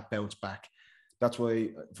get that bounce back. That's why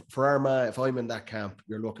for Armagh, if I'm in that camp,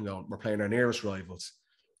 you're looking on, we're playing our nearest rivals.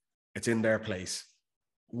 It's in their place.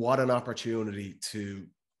 What an opportunity to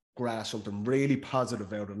grasp something really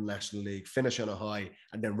positive out of the National League, finish on a high,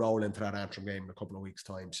 and then roll into that Antrim game in a couple of weeks'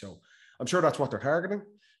 time. So I'm sure that's what they're targeting.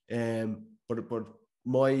 But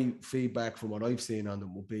my feedback from what I've seen on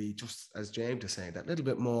them will be, just as James is saying, that little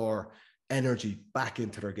bit more energy back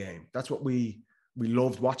into their game. That's what we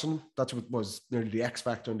loved watching them. That's what was nearly the X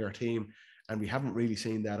factor in their team. And we haven't really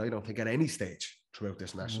seen that, I don't think, at any stage throughout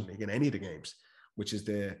this National League in any of the games, which is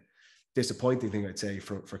the disappointing thing, I'd say,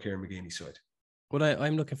 for Kieran McGeeney's side. What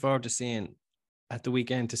I'm looking forward to seeing at the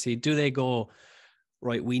weekend, to see, do they go,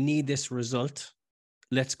 right, we need this result,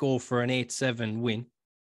 let's go for an 8-7 win,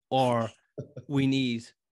 or we need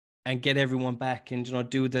and get everyone back and,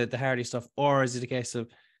 do the hardy stuff, or is it a case of,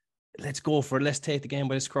 let's go for it, let's take the game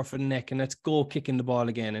by the scruff of the neck and let's go kicking the ball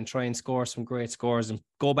again and try and score some great scores and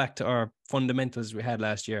go back to our fundamentals we had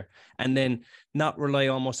last year, and then not rely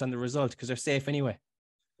almost on the result because they're safe anyway.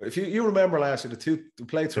 If you remember last year, the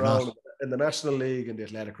play Tyrone in the National League and the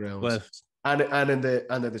Athletic Grounds, and in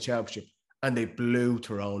the Championship, and they blew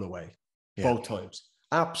Tyrone away both times.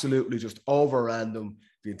 Absolutely, just overran them.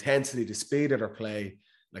 The intensity, the speed of their play,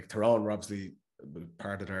 like Tyrone were obviously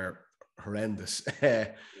part of their horrendous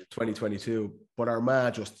 2022, but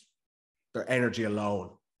Armagh, just their energy alone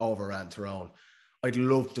overran Tyrone. I'd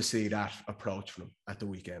love to see that approach from them at the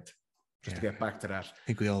weekend, just to get back to that. I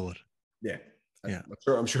think we all would. Yeah. Yeah.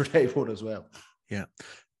 I'm sure they would as well. Yeah.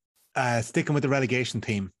 Sticking with the relegation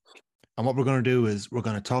team. And what we're going to do is we're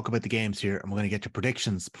going to talk about the games here, and we're going to get your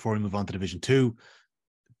predictions before we move on to Division 2.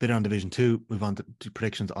 Bit on Division 2, move on to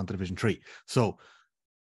predictions on to Division 3. So,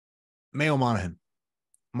 Mayo Monaghan.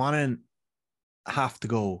 Monaghan have to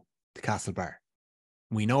go to Castlebar.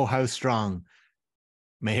 We know how strong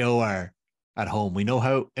Mayo are at home. We know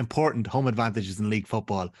how important home advantage is in league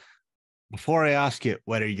football. Before I ask you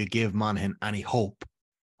whether you give Monaghan any hope,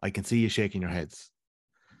 I can see you shaking your heads.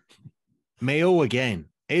 Mayo again.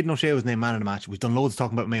 Aidan O'Shea was named man of the match. We've done loads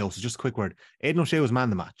talking about Mayo, so just a quick word. Aidan O'Shea was man of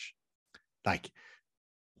the match. Like,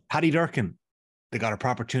 Paddy Durkin, they got a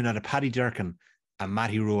proper tune out of Paddy Durkin and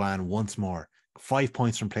Matty Ruan once more. 5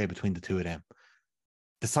 points from play between the two of them.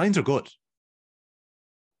 The signs are good.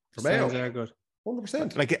 For Mayo, signs are good.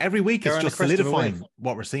 100%. Like, every week it's just solidifying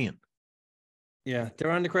what we're seeing. Yeah,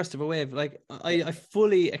 they're on the crest of a wave. Like, I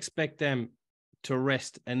fully expect them to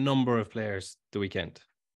rest a number of players the weekend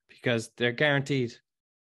because they're guaranteed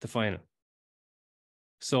the final.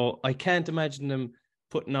 So I can't imagine them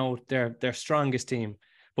putting out their strongest team.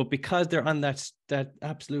 But because they're on that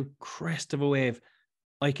absolute crest of a wave,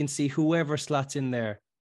 I can see whoever slots in there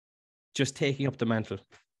just taking up the mantle.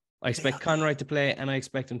 I expect Conroy to play, and I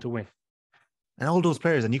expect him to win. And all those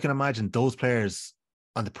players, and you can imagine those players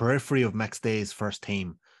on the periphery of Max Day's first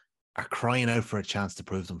team are crying out for a chance to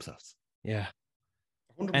prove themselves. Yeah.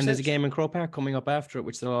 100%. And there's a game in Croke Park coming up after it,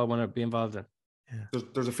 which they'll all want to be involved in. Yeah.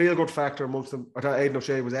 There's a feel-good factor amongst them. I thought Aidan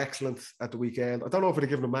O'Shea was excellent at the weekend. I don't know if I'd have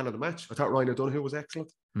given him man of the match. I thought Ryan O'Donoghue was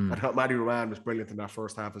excellent. I thought Matty Ruan was brilliant in that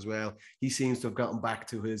first half as well. He seems to have gotten back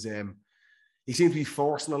to his... he seems to be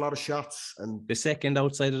forcing a lot of shots. And the second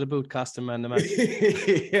outside of the boot cost him man of the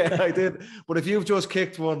match. Yeah, I did. But if you've just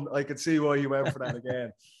kicked one, I could see why you went for that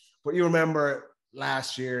again. But you remember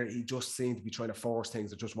last year, he just seemed to be trying to force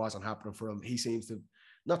things that just wasn't happening for him. He seems to,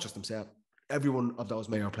 not just himself, every one of those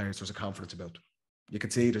Mayo players there's a confidence about. You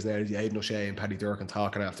can see there's there Aidan O'Shea and Paddy Durkin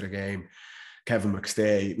talking after the game. Kevin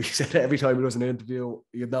McStay, we said every time he does an interview,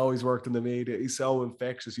 you know he's worked in the media. He's so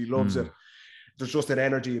infectious. He loves it. There's just an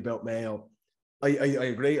energy about Mayo. I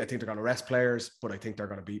agree. I think they're going to rest players, but I think they're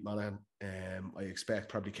going to beat Monaghan. I expect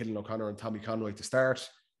probably Killian O'Connor and Tommy Conroy to start.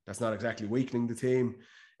 That's not exactly weakening the team.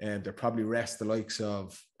 And they'll probably rest the likes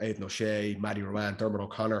of Aidan O'Shea, Matty Rowan, Dermot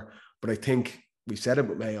O'Connor. But I think we've said it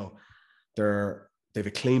with Mayo. They've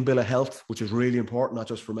a clean bill of health, which is really important, not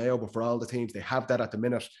just for Mayo, but for all the teams. They have that at the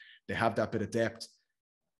minute. They have that bit of depth.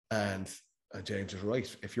 And James is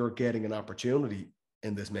right. If you're getting an opportunity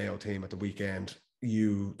in this Mayo team at the weekend,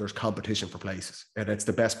 there's competition for places. And it's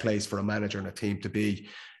the best place for a manager and a team to be.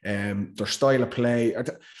 Their style of play.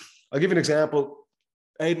 I'll give you an example.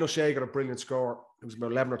 Aidan O'Shea got a brilliant score. It was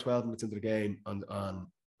about 11 or 12 minutes into the game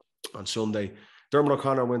on Sunday. Dermot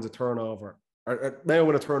O'Connor wins a turnover. Mayo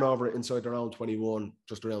win a turnover inside their own 21,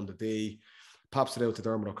 just around the D. Pops it out to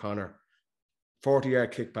Dermot O'Connor.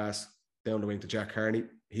 40-yard kick pass down the wing to Jack Carney.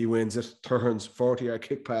 He wins it. Turns 40-yard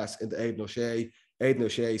kick pass into Aidan O'Shea. Aidan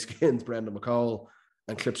O'Shea skins Brendan McCall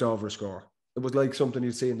and clips over a score. It was like something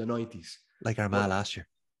you'd see in the 90s. Like Armagh last year.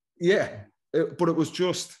 Yeah. But it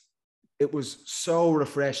was so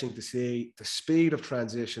refreshing to see the speed of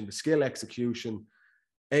transition, the skill execution.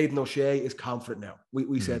 Aidan O'Shea is confident now.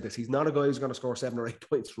 We said this. He's not a guy who's going to score 7 or 8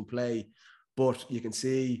 points from play, but you can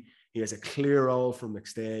see he has a clear role from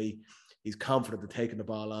McStay. He's confident in taking the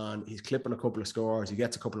ball on. He's clipping a couple of scores. He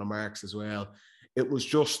gets a couple of marks as well. It was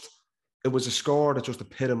a score that just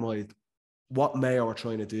epitomised what Mayo are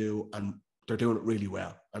trying to do, and they're doing it really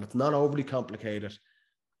well. And it's not overly complicated.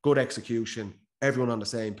 Good execution, everyone on the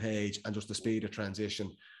same page, and just the speed of transition.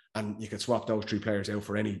 And you could swap those 3 players out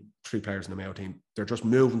for any 3 players in the Mayo team. They're just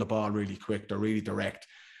moving the ball really quick. They're really direct.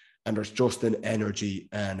 And there's just an energy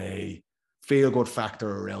and a feel-good factor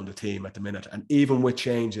around the team at the minute. And even with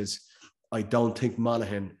changes, I don't think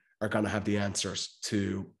Monaghan are going to have the answers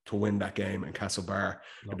to win that game in Castlebar.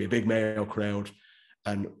 It'll be a big Mayo crowd.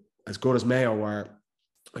 And as good as Mayo were,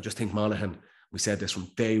 I just think Monaghan, we said this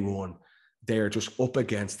from day one, they're just up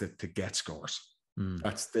against it to get scores.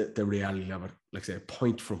 That's the reality of it. Like I say, a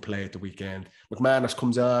point from play at the weekend. McManus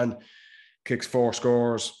comes on, kicks 4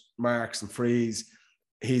 scores, marks and frees.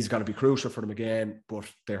 He's going to be crucial for them again, but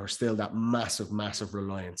there's still that massive, massive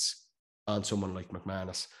reliance on someone like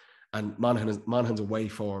McManus. And Monaghan's away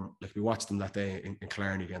form. Like we watched them that day in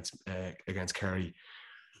Killarney against Kerry.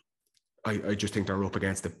 I just think they're up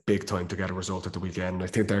against it big time to get a result at the weekend. I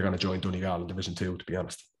think they're going to join Donegal in Division 2, to be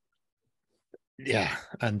honest. Yeah,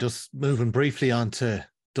 and just moving briefly on to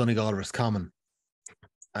Donegal Roscommon,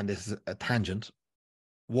 and this is a tangent.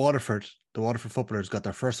 The Waterford footballers got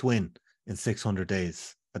their first win in 600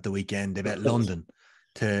 days at the weekend. They bet London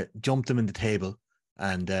to jump them in the table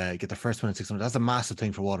and get their first win in 600. That's a massive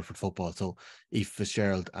thing for Waterford football. So Aoife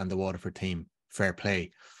Fitzgerald and the Waterford team, fair play.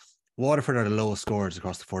 Waterford are the lowest scorers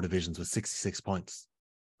across the 4 divisions with 66 points.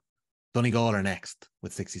 Donegal are next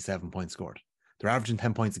with 67 points scored. They're averaging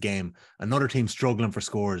 10 points a game. Another team struggling for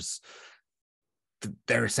scores.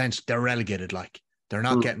 They're relegated. Like they're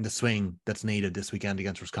not getting the swing that's needed this weekend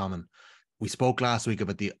against Roscommon. We spoke last week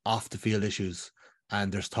about the off the field issues,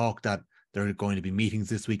 and there's talk that there are going to be meetings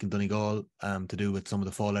this week in Donegal to do with some of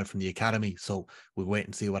the fallout from the academy. So we'll wait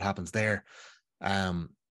and see what happens there.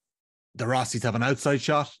 The Rossies have an outside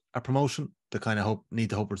shot at promotion. They kind of need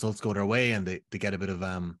to hope results go their way, and they get a bit of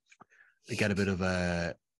a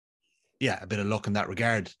bit of luck in that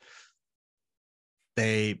regard.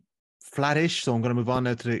 They flattish, so I'm going to move on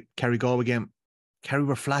now to the Kerry-Galway game. Kerry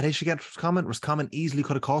were flattish against Roscommon. Roscommon easily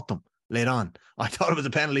could have caught them late on. I thought it was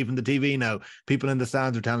a penalty from the TV now. People in the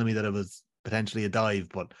stands are telling me that it was potentially a dive,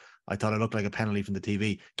 but I thought it looked like a penalty from the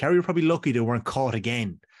TV. Kerry were probably lucky they weren't caught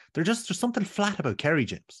again. There's something flat about Kerry,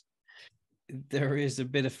 James. There is a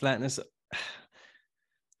bit of flatness.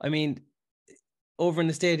 I mean, over in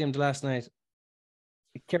the stadium last night,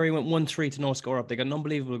 Kerry went 1-3 to no score up. They got an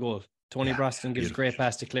unbelievable goal. Tony Broston gives a great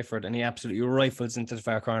pass to Clifford, and he absolutely rifles into the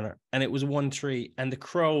far corner. And it was 1-3, and the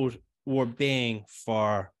crowd were baying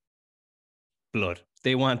for blood.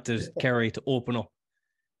 They wanted Kerry to open up.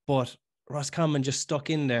 But Roscommon just stuck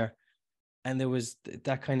in there, and there was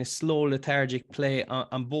that kind of slow, lethargic play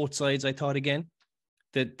on both sides, I thought, again,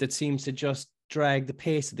 that seems to just drag the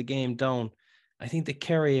pace of the game down. I think the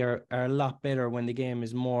Kerry are a lot better when the game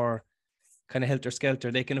is more kind of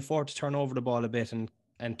helter-skelter. They can afford to turn over the ball a bit and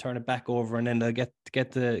turn it back over, and then they'll get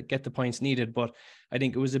the points needed. But I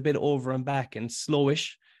think it was a bit over and back and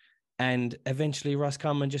slowish, and eventually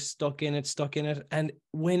Roscommon just stuck in it. And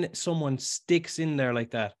when someone sticks in there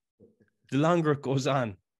like that, the longer it goes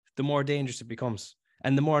on, the more dangerous it becomes,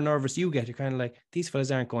 and the more nervous you get. You're kind of like, these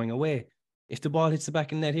fellas aren't going away. If the ball hits the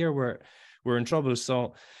back of the net here, we're in trouble.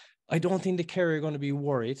 So I don't think the Kerry are going to be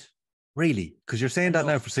worried. Really? Because you're saying that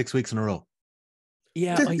now for 6 weeks in a row.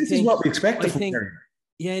 Yeah, this is what we expected from Kerry.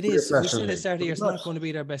 Yeah, it is. We said at the start of the year, it's not going to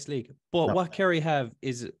be their best league. But what Kerry have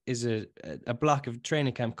is a block of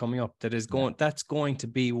training camp coming up that's going to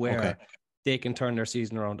be where they can turn their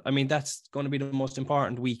season around. I mean, that's going to be the most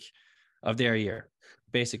important week of their year.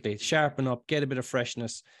 Basically, sharpen up, get a bit of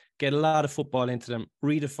freshness, get a lot of football into them,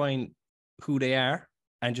 redefine who they are,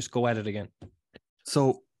 and just go at it again.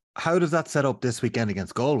 So how does that set up this weekend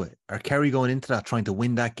against Galway? Are Kerry going into that trying to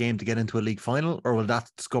win that game to get into a league final, or will that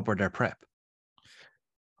scupper their prep?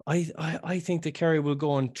 I think that Kerry will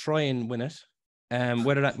go and try and win it.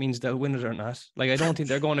 Whether that means they'll win it or not. Like, I don't think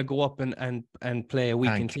they're going to go up and play a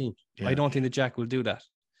weakened team. Yeah. I don't think that Jack will do that.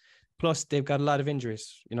 Plus, they've got a lot of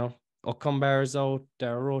injuries, you know. O'Cumbar is out,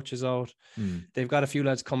 Darragh Roach is out. They've got a few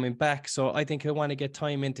lads coming back. So I think he'll want to get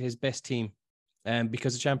time into his best team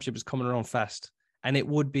because the championship is coming around fast. And it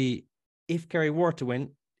would be, if Kerry were to win,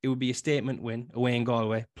 it would be a statement win away in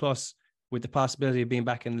Galway, plus with the possibility of being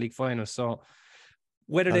back in the league final. So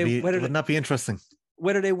wouldn't that be interesting?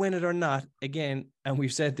 Whether they win it or not, again, and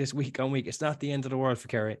we've said this week on week, it's not the end of the world for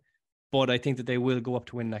Kerry, but I think that they will go up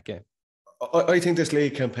to win that game. I think this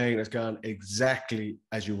league campaign has gone exactly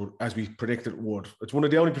as we predicted it would. It's one of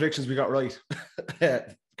the only predictions we got right.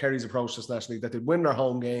 Kerry's approach to this National League, that they'd win their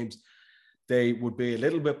home games. They would be a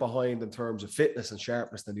little bit behind in terms of fitness and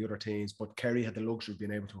sharpness than the other teams, but Kerry had the luxury of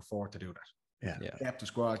being able to afford to do that. Yeah. Depth of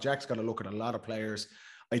squad. Jack's got to look at a lot of players.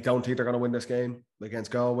 I don't think they're going to win this game against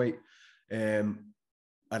Galway. And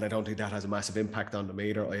I don't think that has a massive impact on them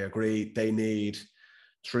either. I agree. They need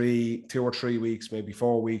 2 or 3 weeks, maybe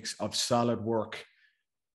 4 weeks of solid work.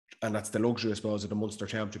 And that's the luxury, I suppose, of the Munster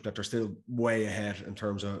Championship, that they're still way ahead in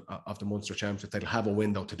terms of the Munster Championship. They'll have a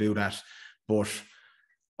window to do that. But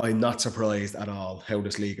I'm not surprised at all how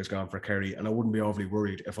this league has gone for Kerry. And I wouldn't be overly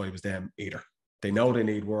worried if I was them either. They know they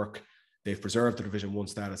need work. They've preserved the Division 1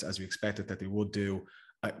 status as we expected that they would do.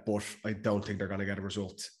 But I don't think they're going to get a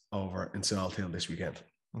result over in Salthill this weekend.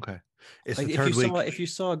 Okay. It's the third week. If you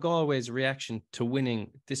saw Galway's reaction to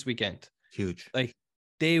winning this weekend, huge. Like,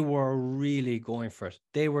 they were really going for it.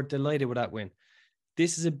 They were delighted with that win.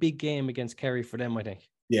 This is a big game against Kerry for them, I think.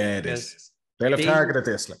 Yeah, it is. They'll have targeted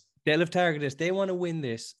this. They'll have targeted this. They want to win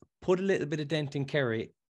this, put a little bit of dent in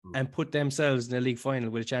Kerry, and put themselves in a league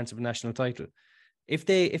final with a chance of a national title. If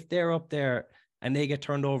they're up there and they get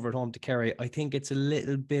turned over at home to Kerry, I think it's a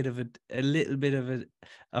little bit of a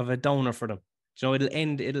downer for them. So it'll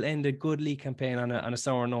end a good league campaign on a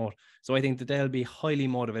sour note. So I think that they'll be highly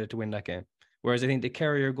motivated to win that game. Whereas I think the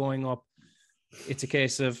Kerry are going up, it's a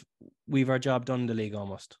case of we've our job done in the league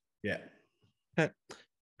almost. Yeah.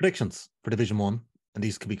 Predictions for Division 1, and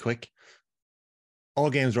these could be quick. All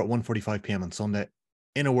games are at 1:45 p.m. on Sunday.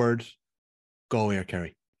 In a word, Galway or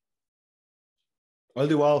Kerry? I'll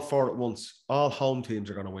do all 4 at once. All home teams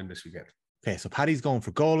are going to win this weekend. Okay, so Paddy's going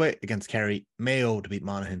for Galway against Kerry, Mayo to beat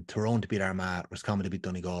Monaghan, Tyrone to beat Armagh, Roscommon to beat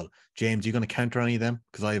Donegal. James, you going to counter any of them?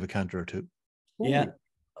 Because I have a counter or two. Yeah,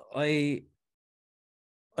 I'm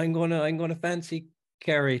gonna fancy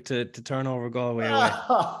Kerry to turn over Galway away.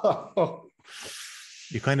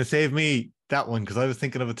 You kind of saved me that one because I was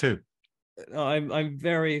thinking of it too. No, I'm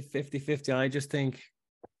very 50-50. I just think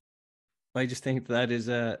that is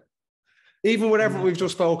even with everything we've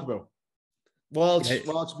just spoke about. Walsh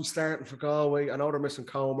will be starting for Galway. I know they're missing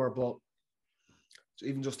Comer, but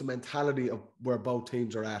even just the mentality of where both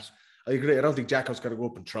teams are at. I agree. I don't think Jacko's going to go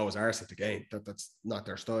up and throw his arse at the game. That's not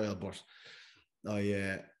their style. But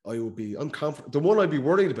I would be unconfident. The one I'd be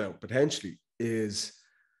worried about potentially is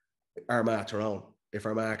Armagh-Tyrone. If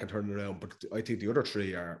Armagh can turn it around, but I think the other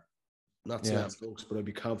 3 are not slam dunks, but I'd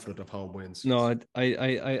be confident of home wins. No,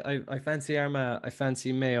 I fancy Armagh. I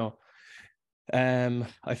fancy Mayo.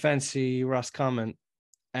 I fancy Roscommon,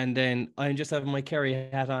 and then I'm just having my Kerry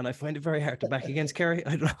hat on. I find it very hard to back against Kerry.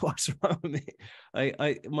 I don't know what's wrong with me.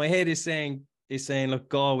 My head is saying, look,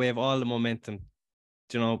 Galway have all the momentum.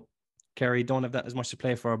 You know, Kerry don't have that as much to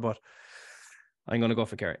play for, but I'm going to go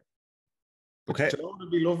for Kerry. Okay, you know what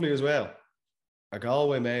would be lovely as well? A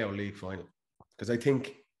Galway Mayo league final, because I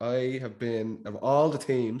think I have been, of all the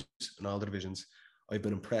teams and all the divisions, I've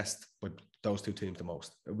been impressed with those 2 teams the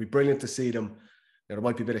most. It would be brilliant to see them. Now, there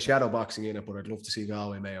might be a bit of shadow boxing in it, but I'd love to see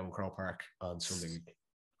Galway Mayo and Croke Park on Sunday week.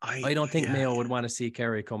 I don't think Mayo would want to see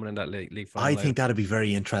Kerry coming in that league final. I think that'd be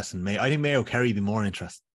very interesting. I think Mayo Kerry would be more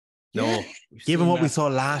interesting. No, given what we saw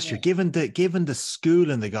last year, given the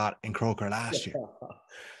schooling they got in Croker last year.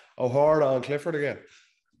 O'Hara on Clifford again.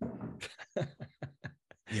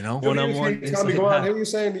 You know, one-on-one. Tommy, go on. Who are you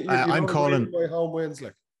saying? I'm calling by home wins.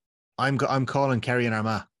 Like, I'm calling Kerry and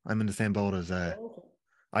Armagh. I'm in the same boat as.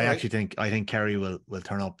 I think Kerry will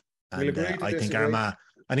turn up, and I think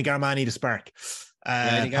Armagh need a spark. Yeah,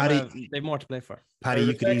 I think Paddy, they've more to play for. Paddy, I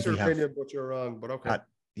you could respect easily your have. opinion, but you're wrong. But okay.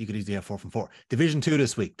 You could easily have 4 from 4. Division 2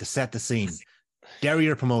 this week to set the scene. Derry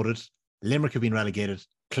are promoted. Limerick have been relegated.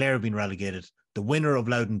 Clare have been relegated. The winner of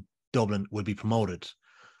Louth-Dublin will be promoted.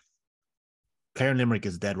 Clare and Limerick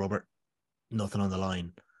is a dead rubber. Nothing on the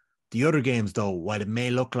line. The other games, though, while it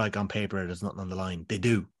may look like on paper there's nothing on the line, they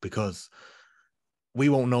do, because we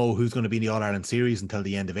won't know who's going to be in the All-Ireland series until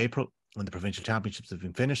the end of April when the provincial championships have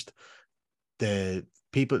been finished. The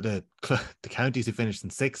counties who finished in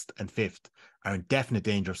 6th and 5th are in definite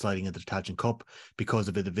danger of sliding into the Tailteann Cup, because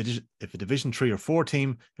if a Division 3 or 4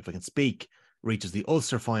 team, if I can speak, reaches the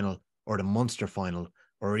Ulster final or the Munster final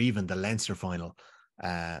or even the Leinster final,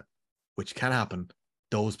 which can happen,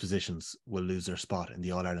 those positions will lose their spot in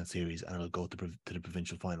the All-Ireland series and it'll go to the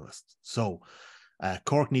provincial finalists. So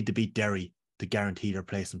Cork need to beat Derry to guarantee their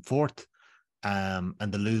place in 4th. And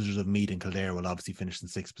the losers of Meath and Kildare will obviously finish in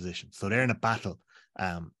 6th position. So they're in a battle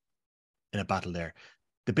there.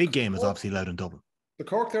 The big game is obviously Louth and Dublin. The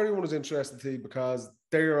Cork Derry one is interesting to me because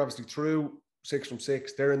they're obviously through 6 from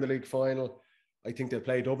 6. They're in the league final. I think they'll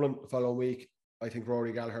play Dublin the following week. I think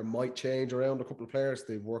Rory Gallagher might change around a couple of players.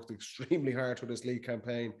 They've worked extremely hard for this league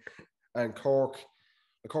campaign. And Cork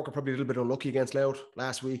are probably a little bit unlucky against Louth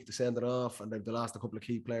last week to send it off, and they've lost a couple of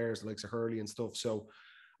key players, like Hurley and stuff. So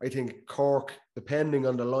I think Cork, depending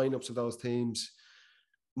on the lineups of those teams,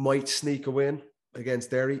 might sneak a win against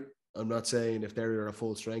Derry. I'm not saying if Derry are at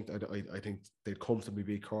full strength, I think they'd comfortably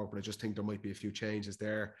beat Cork, but I just think there might be a few changes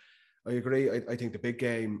there. I agree. I think the big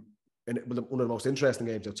game, and one of the most interesting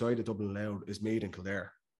games outside of Dublin and Louth, is Meath and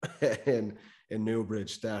Kildare in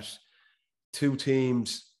Newbridge. That two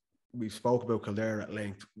teams, we've spoke about Kildare at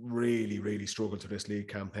length, really, really struggled to this league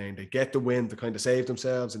campaign. They get the win to kind of save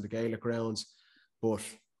themselves in the Gaelic grounds, but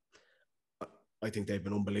I think they've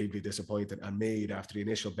been unbelievably disappointed. And Meath, after the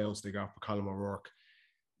initial bounce they got for Colin O'Rourke,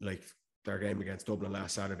 like their game against Dublin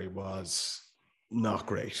last Saturday was not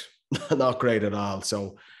great. Not great at all.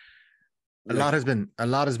 So a lot has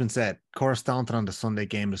been said. Cora Staunton on the Sunday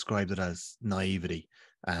game described it as naivety.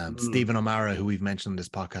 Stephen O'Mara, who we've mentioned on this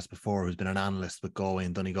podcast before, who's been an analyst with Galway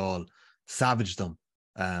and Donegal, savaged them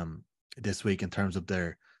this week in terms of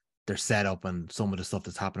their setup and some of the stuff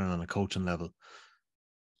that's happening on a coaching level.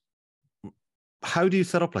 How do you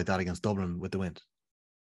set up like that against Dublin with the wind?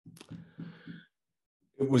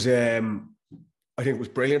 It was, I think it was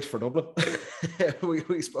brilliant for Dublin.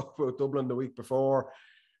 we spoke about Dublin the week before,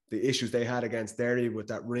 the issues they had against Derry with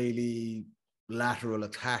that really lateral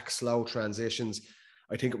attack, slow transitions.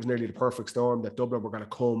 I think it was nearly the perfect storm that Dublin were going to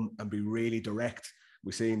come and be really direct.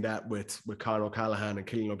 We've seen that with Conor O'Callaghan and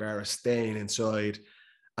Cillian O'Gara staying inside,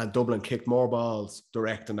 and Dublin kicked more balls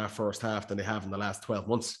direct in that first half than they have in the last 12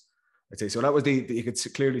 months. I'd say. So that was you could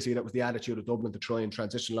clearly see that was the attitude of Dublin to try and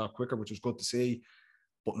transition a lot quicker, which was good to see.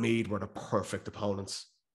 But Meath were the perfect opponents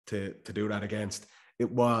to do that against.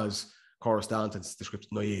 It was Cora Staunton's description,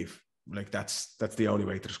 naive. Like that's the only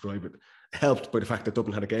way to describe it. Helped by the fact that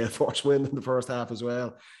Dublin had a gale force win in the first half as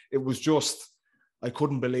well. It was just, I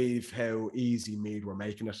couldn't believe how easy Meath were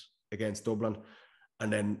making it against Dublin.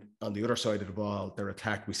 And then on the other side of the ball, their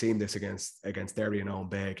attack, we've seen this against Derry and Owen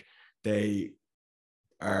Begg. They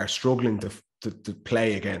are struggling to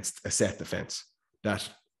play against a set defence. That,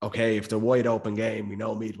 okay, if they're wide open game, we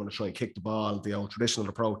know Meath want to try and kick the ball, the old traditional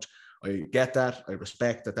approach. I get that. I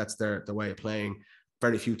respect that that's their way of playing.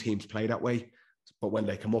 Very few teams play that way. But when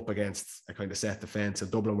they come up against a kind of set defence,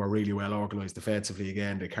 and Dublin were really well organised defensively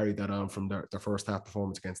again, they carried that on from their first half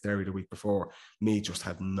performance against Derry the week before. Meath just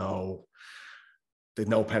had no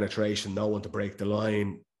penetration, no one to break the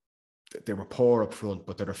line. They were poor up front,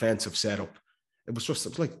 but their defensive setup, it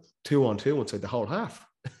was like 2-on-2 inside the whole half,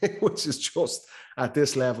 which is just at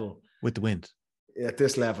this level. With the wind. At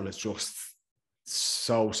this level, it's just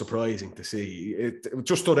so surprising to see. It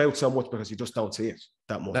just stood out so much because you just don't see it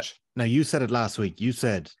that much. Now, you said it last week. You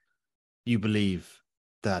said you believe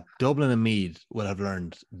that Dublin and Meath will have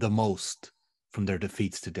learned the most from their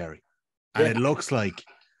defeats to Derry. And it looks like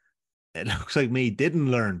Meath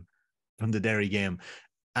didn't learn from the Derry game.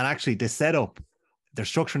 And actually, they set up their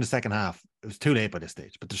structure in the second half. It was too late by this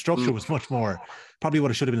stage, but the structure was much more probably what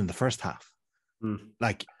it should have been in the first half.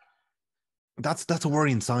 Like that's a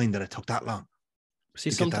worrying sign that it took that long. See,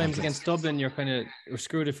 sometimes against Dublin, you're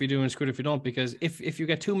screwed if you do and screwed if you don't, because if you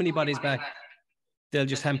get too many bodies back, they'll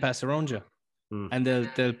just hand pass around you, and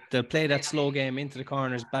they'll play that slow game into the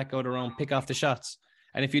corners, back out around, pick off the shots.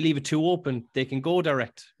 And if you leave it too open, they can go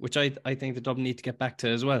direct, which I think the Dublin need to get back to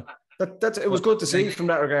as well. It was good to see from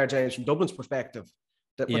that regard, James, from Dublin's perspective.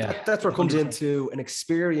 That's where it comes into an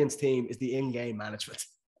experienced team is the in-game management.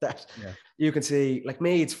 You can see, like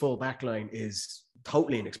Meath's full back line is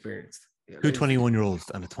totally inexperienced. Two 21-year-olds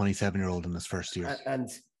and a 27-year-old in his first year. And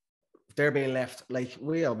they're being left, like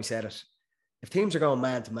we always said it, if teams are going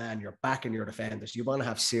man to man, you're backing your defenders. You want to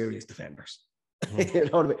have serious defenders. You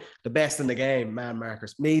know what I mean? The best in the game, man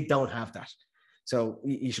markers. Meath don't have that. So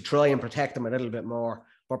you should try and protect them a little bit more.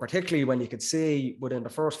 But particularly when you could see within the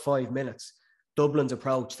first 5 minutes, Dublin's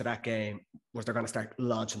approach to that game was they're going to start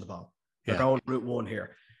launching the ball. They're going route one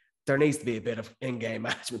here. There needs to be a bit of in-game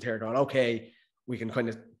management here going, okay, we can kind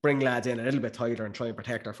of bring lads in a little bit tighter and try and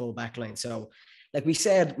protect our full back line. So, like we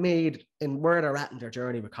said, Meath, in where they're at in their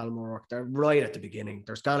journey with Colm O'Rourke, they're right at the beginning.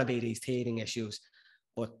 There's going to be these teething issues,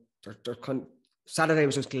 but they're Saturday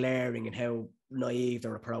was just glaring in how naive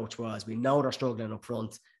their approach was. We know they're struggling up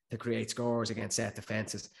front to create scores against set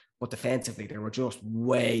defenses, but defensively, they were just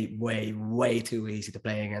way, way, way too easy to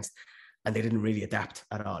play against, and they didn't really adapt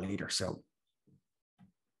at all either. So,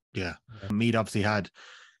 yeah. Meath obviously had,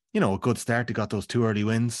 a good start. They got those 2 early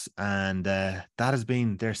wins, and that has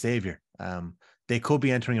been their saviour. They could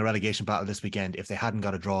be entering a relegation battle this weekend if they hadn't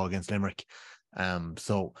got a draw against Limerick.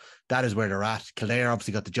 So that is where they're at. Kildare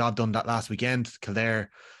obviously got the job done that last weekend. Kildare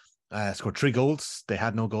scored 3 goals. They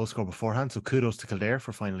had no goal scored beforehand. So kudos to Kildare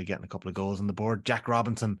for finally getting a couple of goals on the board. Jack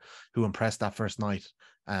Robinson, who impressed that first night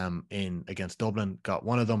in against Dublin, got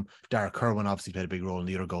one of them. Dara Kerwin obviously played a big role in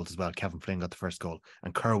the other goals as well. Kevin Flynn got the first goal,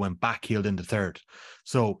 and Kerwin backheeled in the third.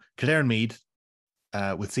 So Kildare and Meath,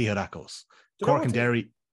 we'll see how that goes. Cork and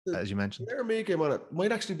Derry, as you mentioned. Their Meath game on it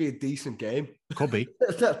might actually be a decent game. Could be.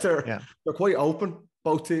 They're quite open,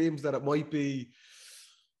 both teams, that it might be.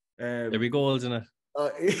 There'll be goals in it.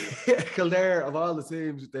 Kildare, of all the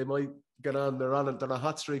teams, they might get on. They're on a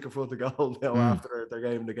hot streak in front of goal now after their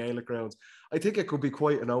game in the Gaelic grounds. I think it could be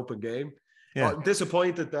quite an open game. Yeah.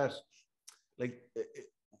 Disappointed that, like,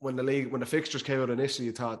 when the fixtures came out initially,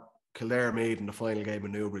 you thought Kildare-Meath in the final game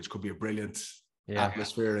in Newbridge could be a brilliant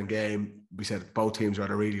atmosphere and game. We said both teams were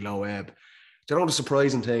at a really low ebb. Do you know the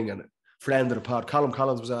surprising thing? And friend of the pod, Colm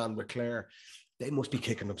Collins, was on with Clare. They must be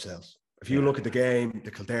kicking themselves. If you look at the game,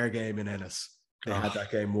 the Kildare game in Ennis, they had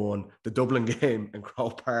that game won. The Dublin game in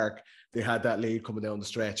Croke Park, they had that lead coming down the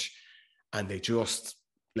stretch, and they just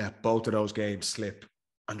let both of those games slip,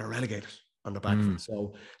 and they're relegated on the back foot.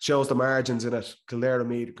 So it shows the margins in it. Kildare and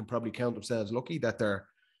Meath can probably count themselves lucky that they're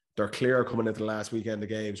clear coming into the last weekend of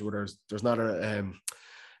games where there's not a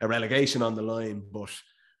relegation on the line, but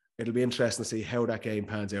it'll be interesting to see how that game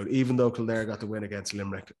pans out. Even though Kildare got the win against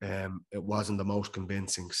Limerick, it wasn't the most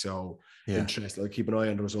convincing. So interesting. I'll keep an eye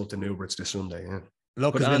on the result in Newbridge this Sunday. Yeah.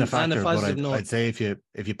 Luck has been a factor, but I'd say if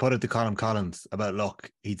you put it to Colm Collins about luck,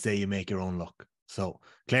 he'd say you make your own luck. So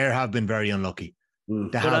Clare have been very unlucky.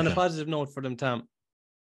 But on a positive note for them, Tom,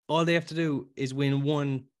 all they have to do is win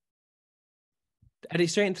one. Are they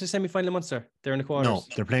straight into the semi-final of Munster? They're in the quarters. No,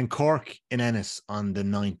 they're playing Cork in Ennis on the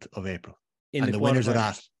 9th of April. And the winners of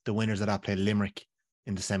that play Limerick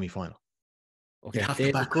in the semi-final. Okay,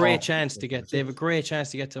 they have a great chance to get. They have a great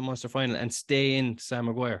chance to get to the Munster final and stay in Sam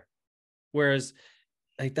Maguire. Whereas,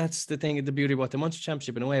 like, that's the thing, the beauty about the Munster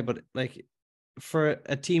Championship in a way. But like, for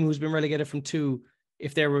a team who's been relegated from 2,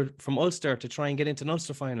 if they were from Ulster, to try and get into an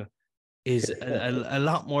Ulster final is a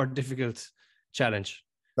lot more difficult challenge.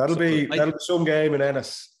 That'll be some game in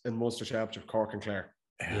Ennis in Munster Championship, Cork and Clare.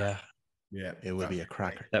 Yeah, it would be a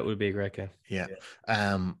cracker. That would be a great game. Yeah.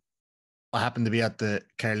 I happened to be at the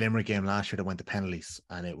Kerry Limerick game last year that went to penalties,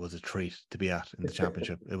 and it was a treat to be at in the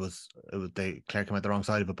championship. Clare came out the wrong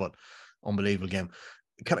side of it, but unbelievable game.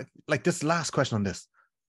 Like, this last question on this,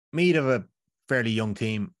 Meath have a fairly young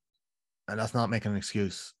team, and that's not making an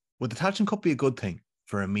excuse. Would the Tailteann Cup be a good thing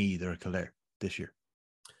for a Meath or a Kildare this year?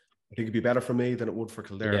 I think it'd be better for me than it would for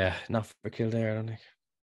Kildare. Yeah, not for Kildare, I don't think.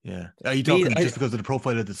 Yeah. Are you talking just because of the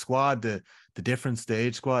profile of the squad, the different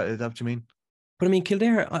stage squad? Is that what you mean? But I mean,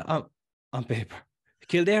 Kildare, on paper,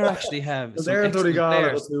 Kildare actually have Kildare and Donegal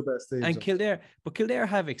are the 2 best teams. And Kildare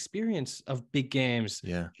have experience of big games.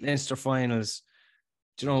 Yeah. Leinster finals,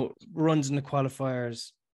 runs in the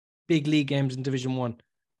qualifiers, big league games in Division 1.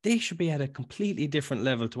 They should be at a completely different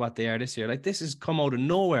level to what they are this year. Like, this has come out of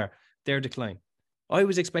nowhere, their decline. I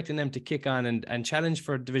was expecting them to kick on and challenge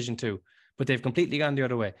for Division 2, but they've completely gone the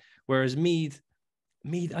other way. Whereas Meath,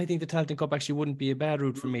 I think the Tailteann Cup actually wouldn't be a bad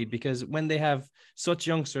route for Meath, because when they have such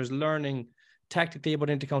youngsters learning tactically about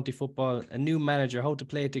inter-county football, a new manager, how to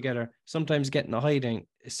play together, sometimes getting a hiding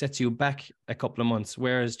sets you back a couple of months,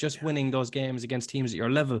 whereas just winning those games against teams at your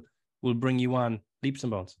level will bring you on leaps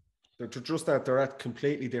and bounds. They're just that they're at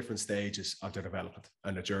completely different stages of their development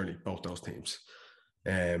and the journey, both those teams.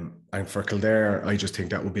 And for Kildare, I just think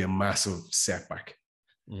that would be a massive setback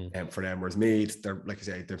for them. Whereas Meath, they're, like I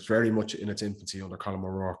say, they're very much in its infancy under Colm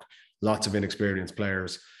O'Rourke. lots of inexperienced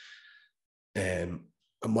players. It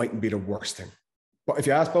mightn't be the worst thing. But if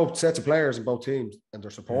you ask both sets of players and both teams and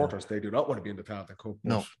their supporters, they do not want to be in the Tailteann Cup.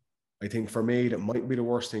 No. I think for me, that might be the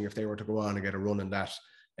worst thing if they were to go on and get a run in that.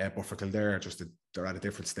 But for Kildare, they're at a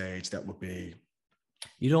different stage. That would be...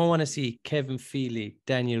 You don't want to see Kevin Feely,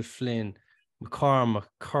 Daniel Flynn, McCormack,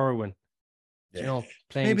 Kerwin, playing.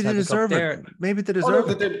 Maybe they deserve it. Maybe they deserve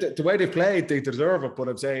it. The way they played, they deserve it. But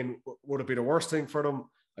I'm saying, would it be the worst thing for them?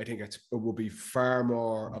 I think it would be far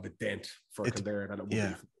more of a dent for Kildare than it would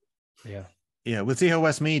be. Yeah, we'll see how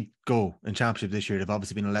Westmeath go in Championship this year. They've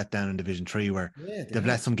obviously been a letdown in Division 3 where they've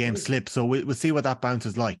let some games slip. So we'll see what that bounce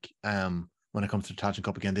is like when it comes to the Tailteann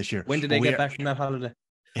Cup again this year. When did they get back from that holiday?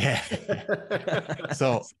 Yeah.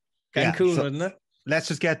 So Cancun, wasn't it? Let's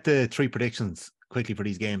just get the 3 predictions quickly for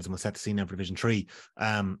these games and we'll set the scene now for Division 3.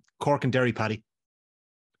 Cork and Derry, Paddy.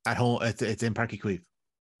 At home, it's in Páirc Uí Chaoimh.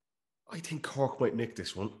 I think Cork might nick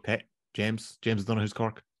this one. Okay. James O'Donoghue's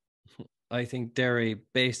Cork. I think Derry,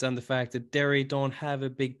 based on the fact that Derry don't have a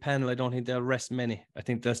big panel, I don't think they'll rest many. I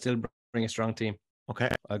think they'll still bring a strong team. Okay.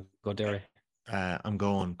 I'll go Derry. I'm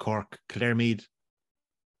going Cork. Kildare-Meath.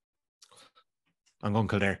 I'm going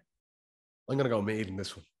Kildare. I'm going to go Meath in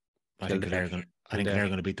this one. I think Kildare are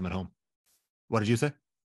going to beat them at home. What did you say?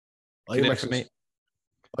 I'm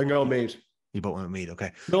going Meath. You both went with Meath,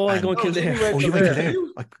 okay. No, I'm going Kildare. You went Kildare.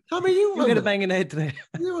 Tommy, you get a banging head today.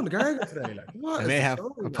 You on the garden today, like. What I may have.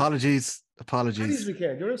 Apologies. This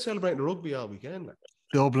weekend. You're out celebrating the rugby all weekend, like.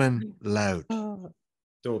 Dublin loud.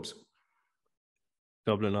 Dubs.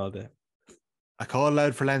 Dublin all day. I called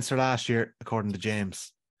loud for Leinster last year, according to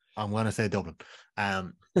James. I'm going to say Dublin.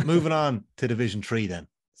 Moving on to Division 3 then.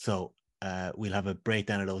 So we'll have a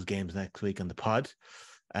breakdown of those games next week on the pod.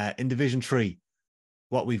 In Division 3,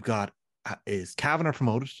 what we've got is Cavan are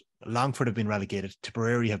promoted, Longford have been relegated,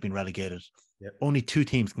 Tipperary have been relegated. Yep. Only 2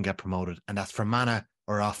 teams can get promoted, and that's Fermanagh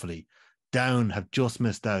or Offaly. Down have just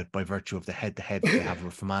missed out by virtue of the head-to-head they have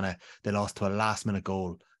with Fermanagh. They lost to a last-minute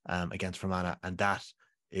goal against Fermanagh, and that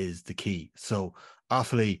is the key. So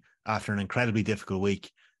Offaly, after an incredibly difficult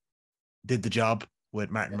week, did the job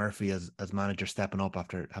with Martin Murphy as manager, stepping up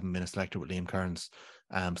after having been a selector with Liam Kearns.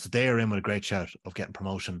 So they are in with a great shout of getting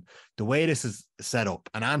promotion. The way this is set up,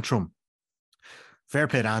 and Antrim, fair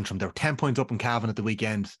play to Antrim, they were 10 points up in Cavan at the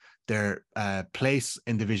weekend. Their place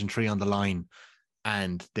in Division 3 on the line,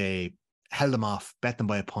 and they held them off, bet them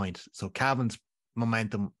by a point. So Cavan's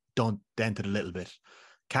momentum dented a little bit.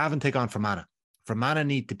 Cavan take on Fermanagh. Fermanagh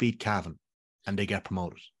need to beat Cavan, and they get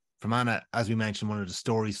promoted. Fermanagh, as we mentioned, one of the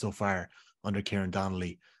stories so far under Kieran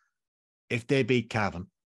Donnelly, if they beat Cavan,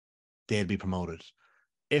 they'll be promoted.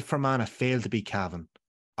 If Fermanagh fail to beat Cavan,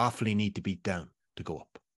 Offaly need to beat Down to go up.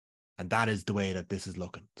 And that is the way that this is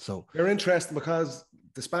looking. So they're interesting because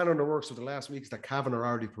the spanner in the works of the last week is that Cavan are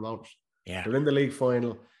already promoted. Yeah. They're in the league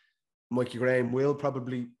final. Mikey Graham will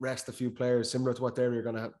probably rest a few players similar to what they're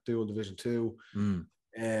going to do in Division 2.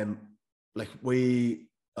 We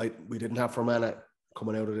didn't have Fermanagh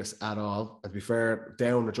coming out of this at all. And to be fair,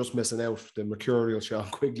 Down are just missing out the mercurial Sean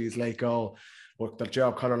Quigley's late goal. But the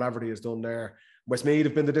job Conor Laverty has done there. Westmeath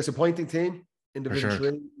have been the disappointing team in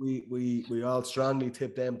Division 3. We all strongly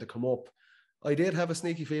tipped them to come up. I did have a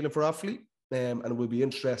sneaky feeling for Offaly, and it will be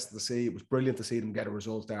interesting to see. It was brilliant to see them get a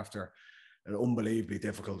result after an unbelievably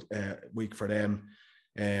difficult week for them.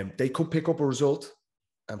 They could pick up a result,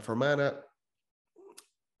 and Fermanagh,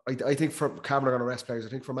 I think for Cavan are going to rest players. I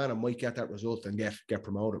think Fermanagh might get that result and get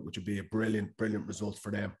promoted, which would be a brilliant result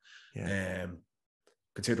for them. Yeah.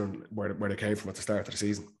 Considering where they came from at the start of the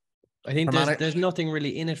season. I think there's nothing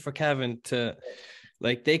really in it for Cavan to,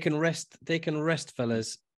 like, they can rest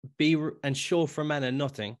fellas, and show Fermanagh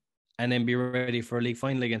nothing, and then be ready for a league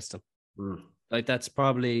final against them. Like, that's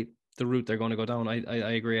probably the route they're going to go down. I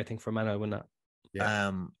agree. I think Fermanagh win that.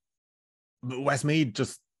 Yeah. But Westmeath,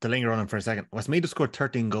 just to linger on him for a second, Westmeath have scored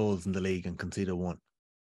 13 goals in the league and conceded 1.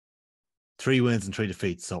 3 wins and 3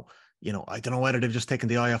 defeats. So, I don't know whether they've just taken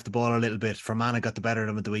the eye off the ball a little bit. Fermanagh got the better of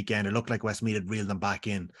them at the weekend. It looked like Westmeath had reeled them back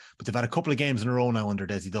in. But they've had a couple of games in a row now under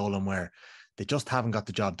Desi Dolan where they just haven't got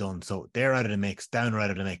the job done. So they're out of the mix, Down right out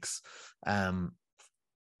of the mix.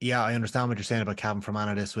 I understand what you're saying about Cavan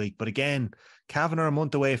Fermanagh this week. But again, Cavan are a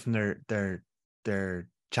month away from their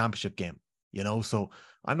championship game, so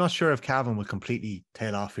I'm not sure if Cavan will completely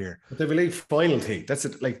tail off here. But they have a league final team. That's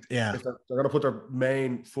it. Like, yeah, if they're going to put their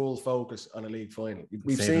main full focus on a league final.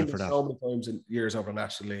 We've seen it so many times in years over the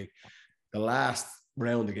National League. The last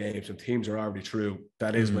round of games when teams are already through,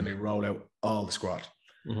 that is when they roll out all the squad.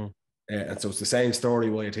 And so it's the same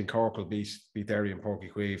story why I think Cork will beat Derry and Páirc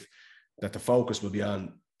Uí Chaoimh, that the focus will be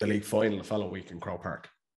on the league final the following week in Croke Park.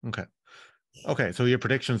 Okay. Okay, so your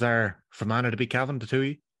predictions are Fermanagh to beat Cavan, the two of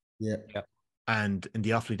you? Yeah. And in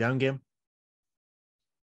the Offaly Down game?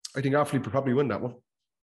 I think Offaly will probably win that one.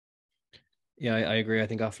 Yeah, I agree. I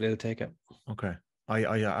think Offaly will take it. Okay.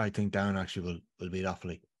 I think Down actually will beat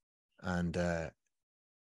Offaly. And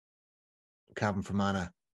Cavan Fermanagh,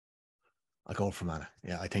 I go for Fermanagh.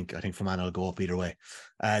 Yeah, I think Fermanagh will go up either way.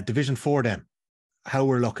 Division 4 then. How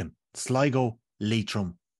we're looking. Sligo,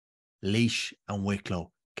 Leitrim, Laois and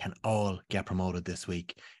Wicklow can all get promoted this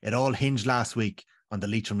week. It all hinged last week on the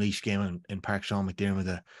Leitrim-Laois game in Park Sean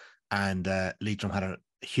McDermott, and Leitrim had a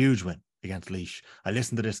huge win against Laois. I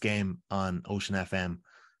listened to this game on Ocean FM.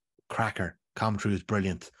 Cracker. Commentary was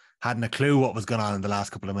brilliant. Hadn't a clue what was going on in the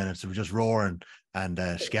last couple of minutes. They were just roaring and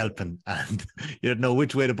scalping, and you didn't know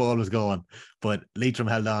which way the ball was going. But Leitrim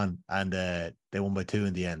held on, and they won by 2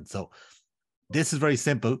 in the end. So this is very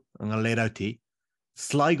simple. I'm going to lay it out to you.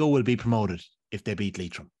 Sligo will be promoted if they beat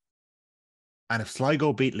Leitrim. And if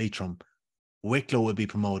Sligo beat Leitrim, Wicklow will be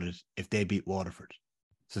promoted if they beat Waterford.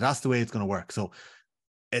 So that's the way it's going to work. So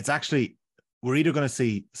it's actually, we're either going to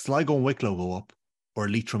see Sligo and Wicklow go up or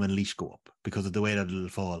Leitrim and Laois go up because of the way that it'll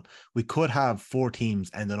fall. We could have 4 teams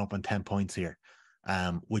ending up on 10 points here,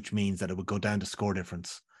 which means that it would go down to score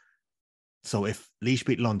difference. So if Laois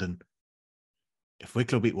beat London, if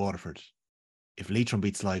Wicklow beat Waterford, if Leitrim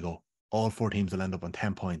beat Sligo, all 4 teams will end up on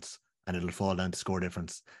 10 points and it'll fall down to score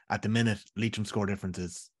difference. At the minute, Leitrim score difference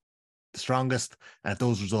is the strongest. And if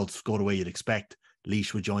those results go the way you'd expect,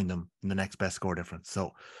 Laois would join them in the next best score difference.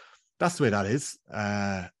 So that's the way that is.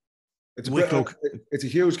 It's a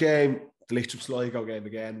huge game, the Leitrim-Sligo game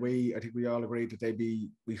again. I think we all agreed that we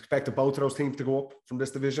expected both of those teams to go up from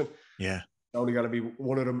this division. Yeah. It's only got to be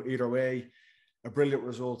one of them either way. A brilliant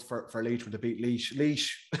result for Leitrim to beat Laois.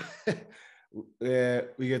 Laois,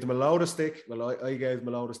 we gave them a load of stick. Well, I gave them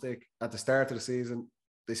a load of stick at the start of the season.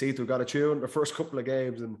 They seem to have got a tune the first couple of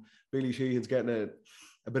games, and Billy Sheehan's getting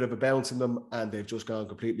a bit of a bounce in them, and they've just gone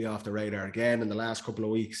completely off the radar again in the last couple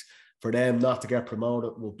of weeks. For them not to get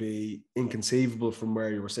promoted would be inconceivable from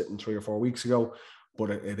where you were sitting 3 or 4 weeks ago, but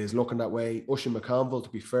it is looking that way. Ushin McConville, to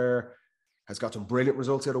be fair, has got some brilliant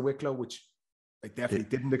results out of Wicklow, which I definitely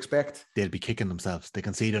didn't expect. They'll be kicking themselves. They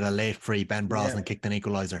conceded a late free. Ben Brosnan kicked an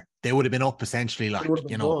equaliser. They would have been up essentially,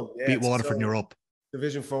 beat Waterford and you're up.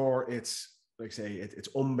 Division 4, it's like I say, it's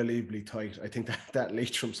unbelievably tight. I think that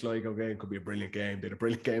Leitrim Sligo game could be a brilliant game. They had a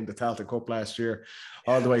brilliant game, the Tailteann Cup last year,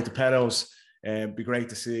 all the way to penalties. Be great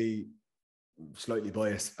to see, slightly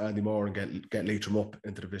biased, Andy Moore and get Leitrim up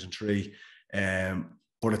into Division 3.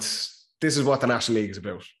 But this is what the National League is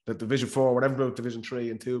about. The Division 4, whatever about Division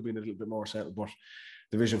 3 and 2 being a little bit more settled, but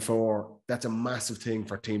Division 4, that's a massive thing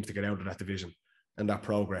for teams to get out of that division and that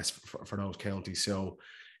progress for those counties. So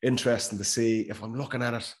interesting to see. If I'm looking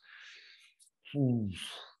at it,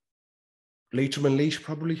 Leitrim and Laois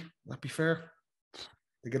probably, that'd be fair.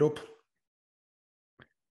 They get up.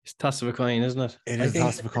 It's toss of a coin, isn't it? It is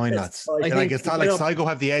toss of a coin, lads. It's not like Sligo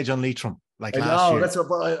have the edge on Leitrim like last year. That's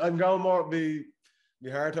what I'm going more the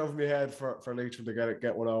heart over my head for Leitrim to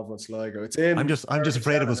get one over on Sligo. It's in. I'm just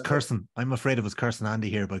afraid of us cursing. I'm afraid of us cursing Andy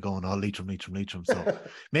here by going all Leitrim. So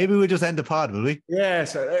maybe we'll just end the pod, will we? Yeah,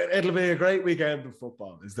 so it'll be a great weekend of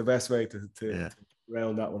football. Is the best way to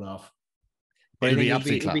round that one off.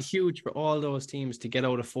 It'll be huge for all those teams to get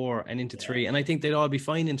out of 4 and into 3, and I think they'd all be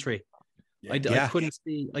fine in 3. I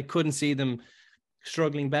couldn't see them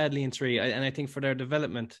struggling badly in 3, and I think for their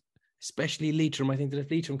development, especially Leitrim, I think that if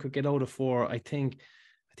Leitrim could get out of 4, I think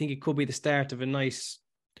it could be the start of a nice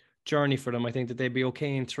journey for them. I think that they'd be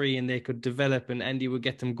okay in 3 and they could develop, and Andy would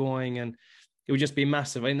get them going, and it would just be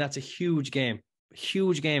massive. I think that's a huge game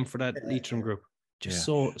for that Leitrim group.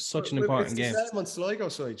 Such an important game. It's the same on Sligo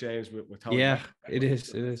side, James, with Tony. Yeah, it is.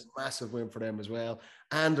 It is a massive win for them as well.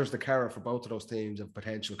 And there's the carrot for both of those teams of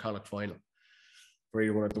potential Connacht final. For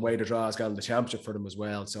either one, the way the draw has gone the championship for them as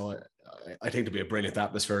well. So I think there'll be a brilliant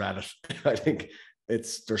atmosphere at it. I think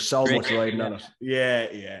there's so much riding on it. Yeah,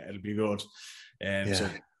 it'll be good.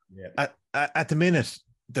 At the minute,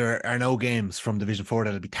 there are no games from Division 4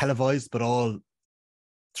 that'll be televised, but all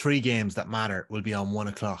 3 games that matter will be on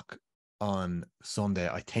 1:00 on Sunday.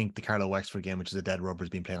 I think the Carlow Wexford game, which is a dead rubber, is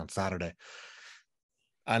being played on Saturday.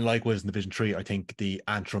 And likewise in Division 3, I think the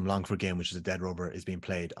Antrim Longford game, which is a dead rubber, is being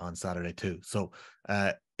played on Saturday too. So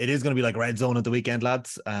it is going to be like red zone at the weekend,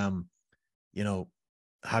 lads. Have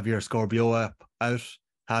your Scorpio app out,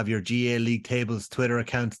 have your GA League Tables Twitter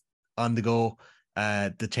account on the go.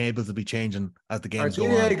 The tables will be changing as the games go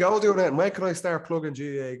on. GA Go doing it. When can I start plugging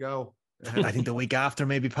GA Go? I think the week after,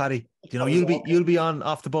 maybe, Paddy. You'll be on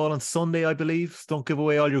Off the Ball on Sunday, I believe. So don't give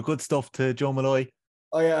away all your good stuff to Joe Malloy.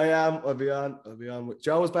 Oh yeah, I am. I'll be on.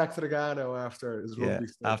 Joe was back to the Ghana after his rugby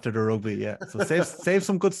stuff. After the rugby, yeah. So save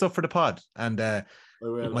some good stuff for the pod. And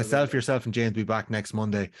myself, yourself, and James will be back next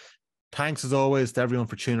Monday. Thanks as always to everyone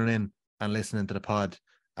for tuning in and listening to the pod.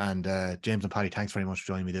 And James and Paddy, thanks very much for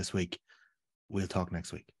joining me this week. We'll talk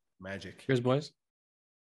next week. Magic. Cheers, boys.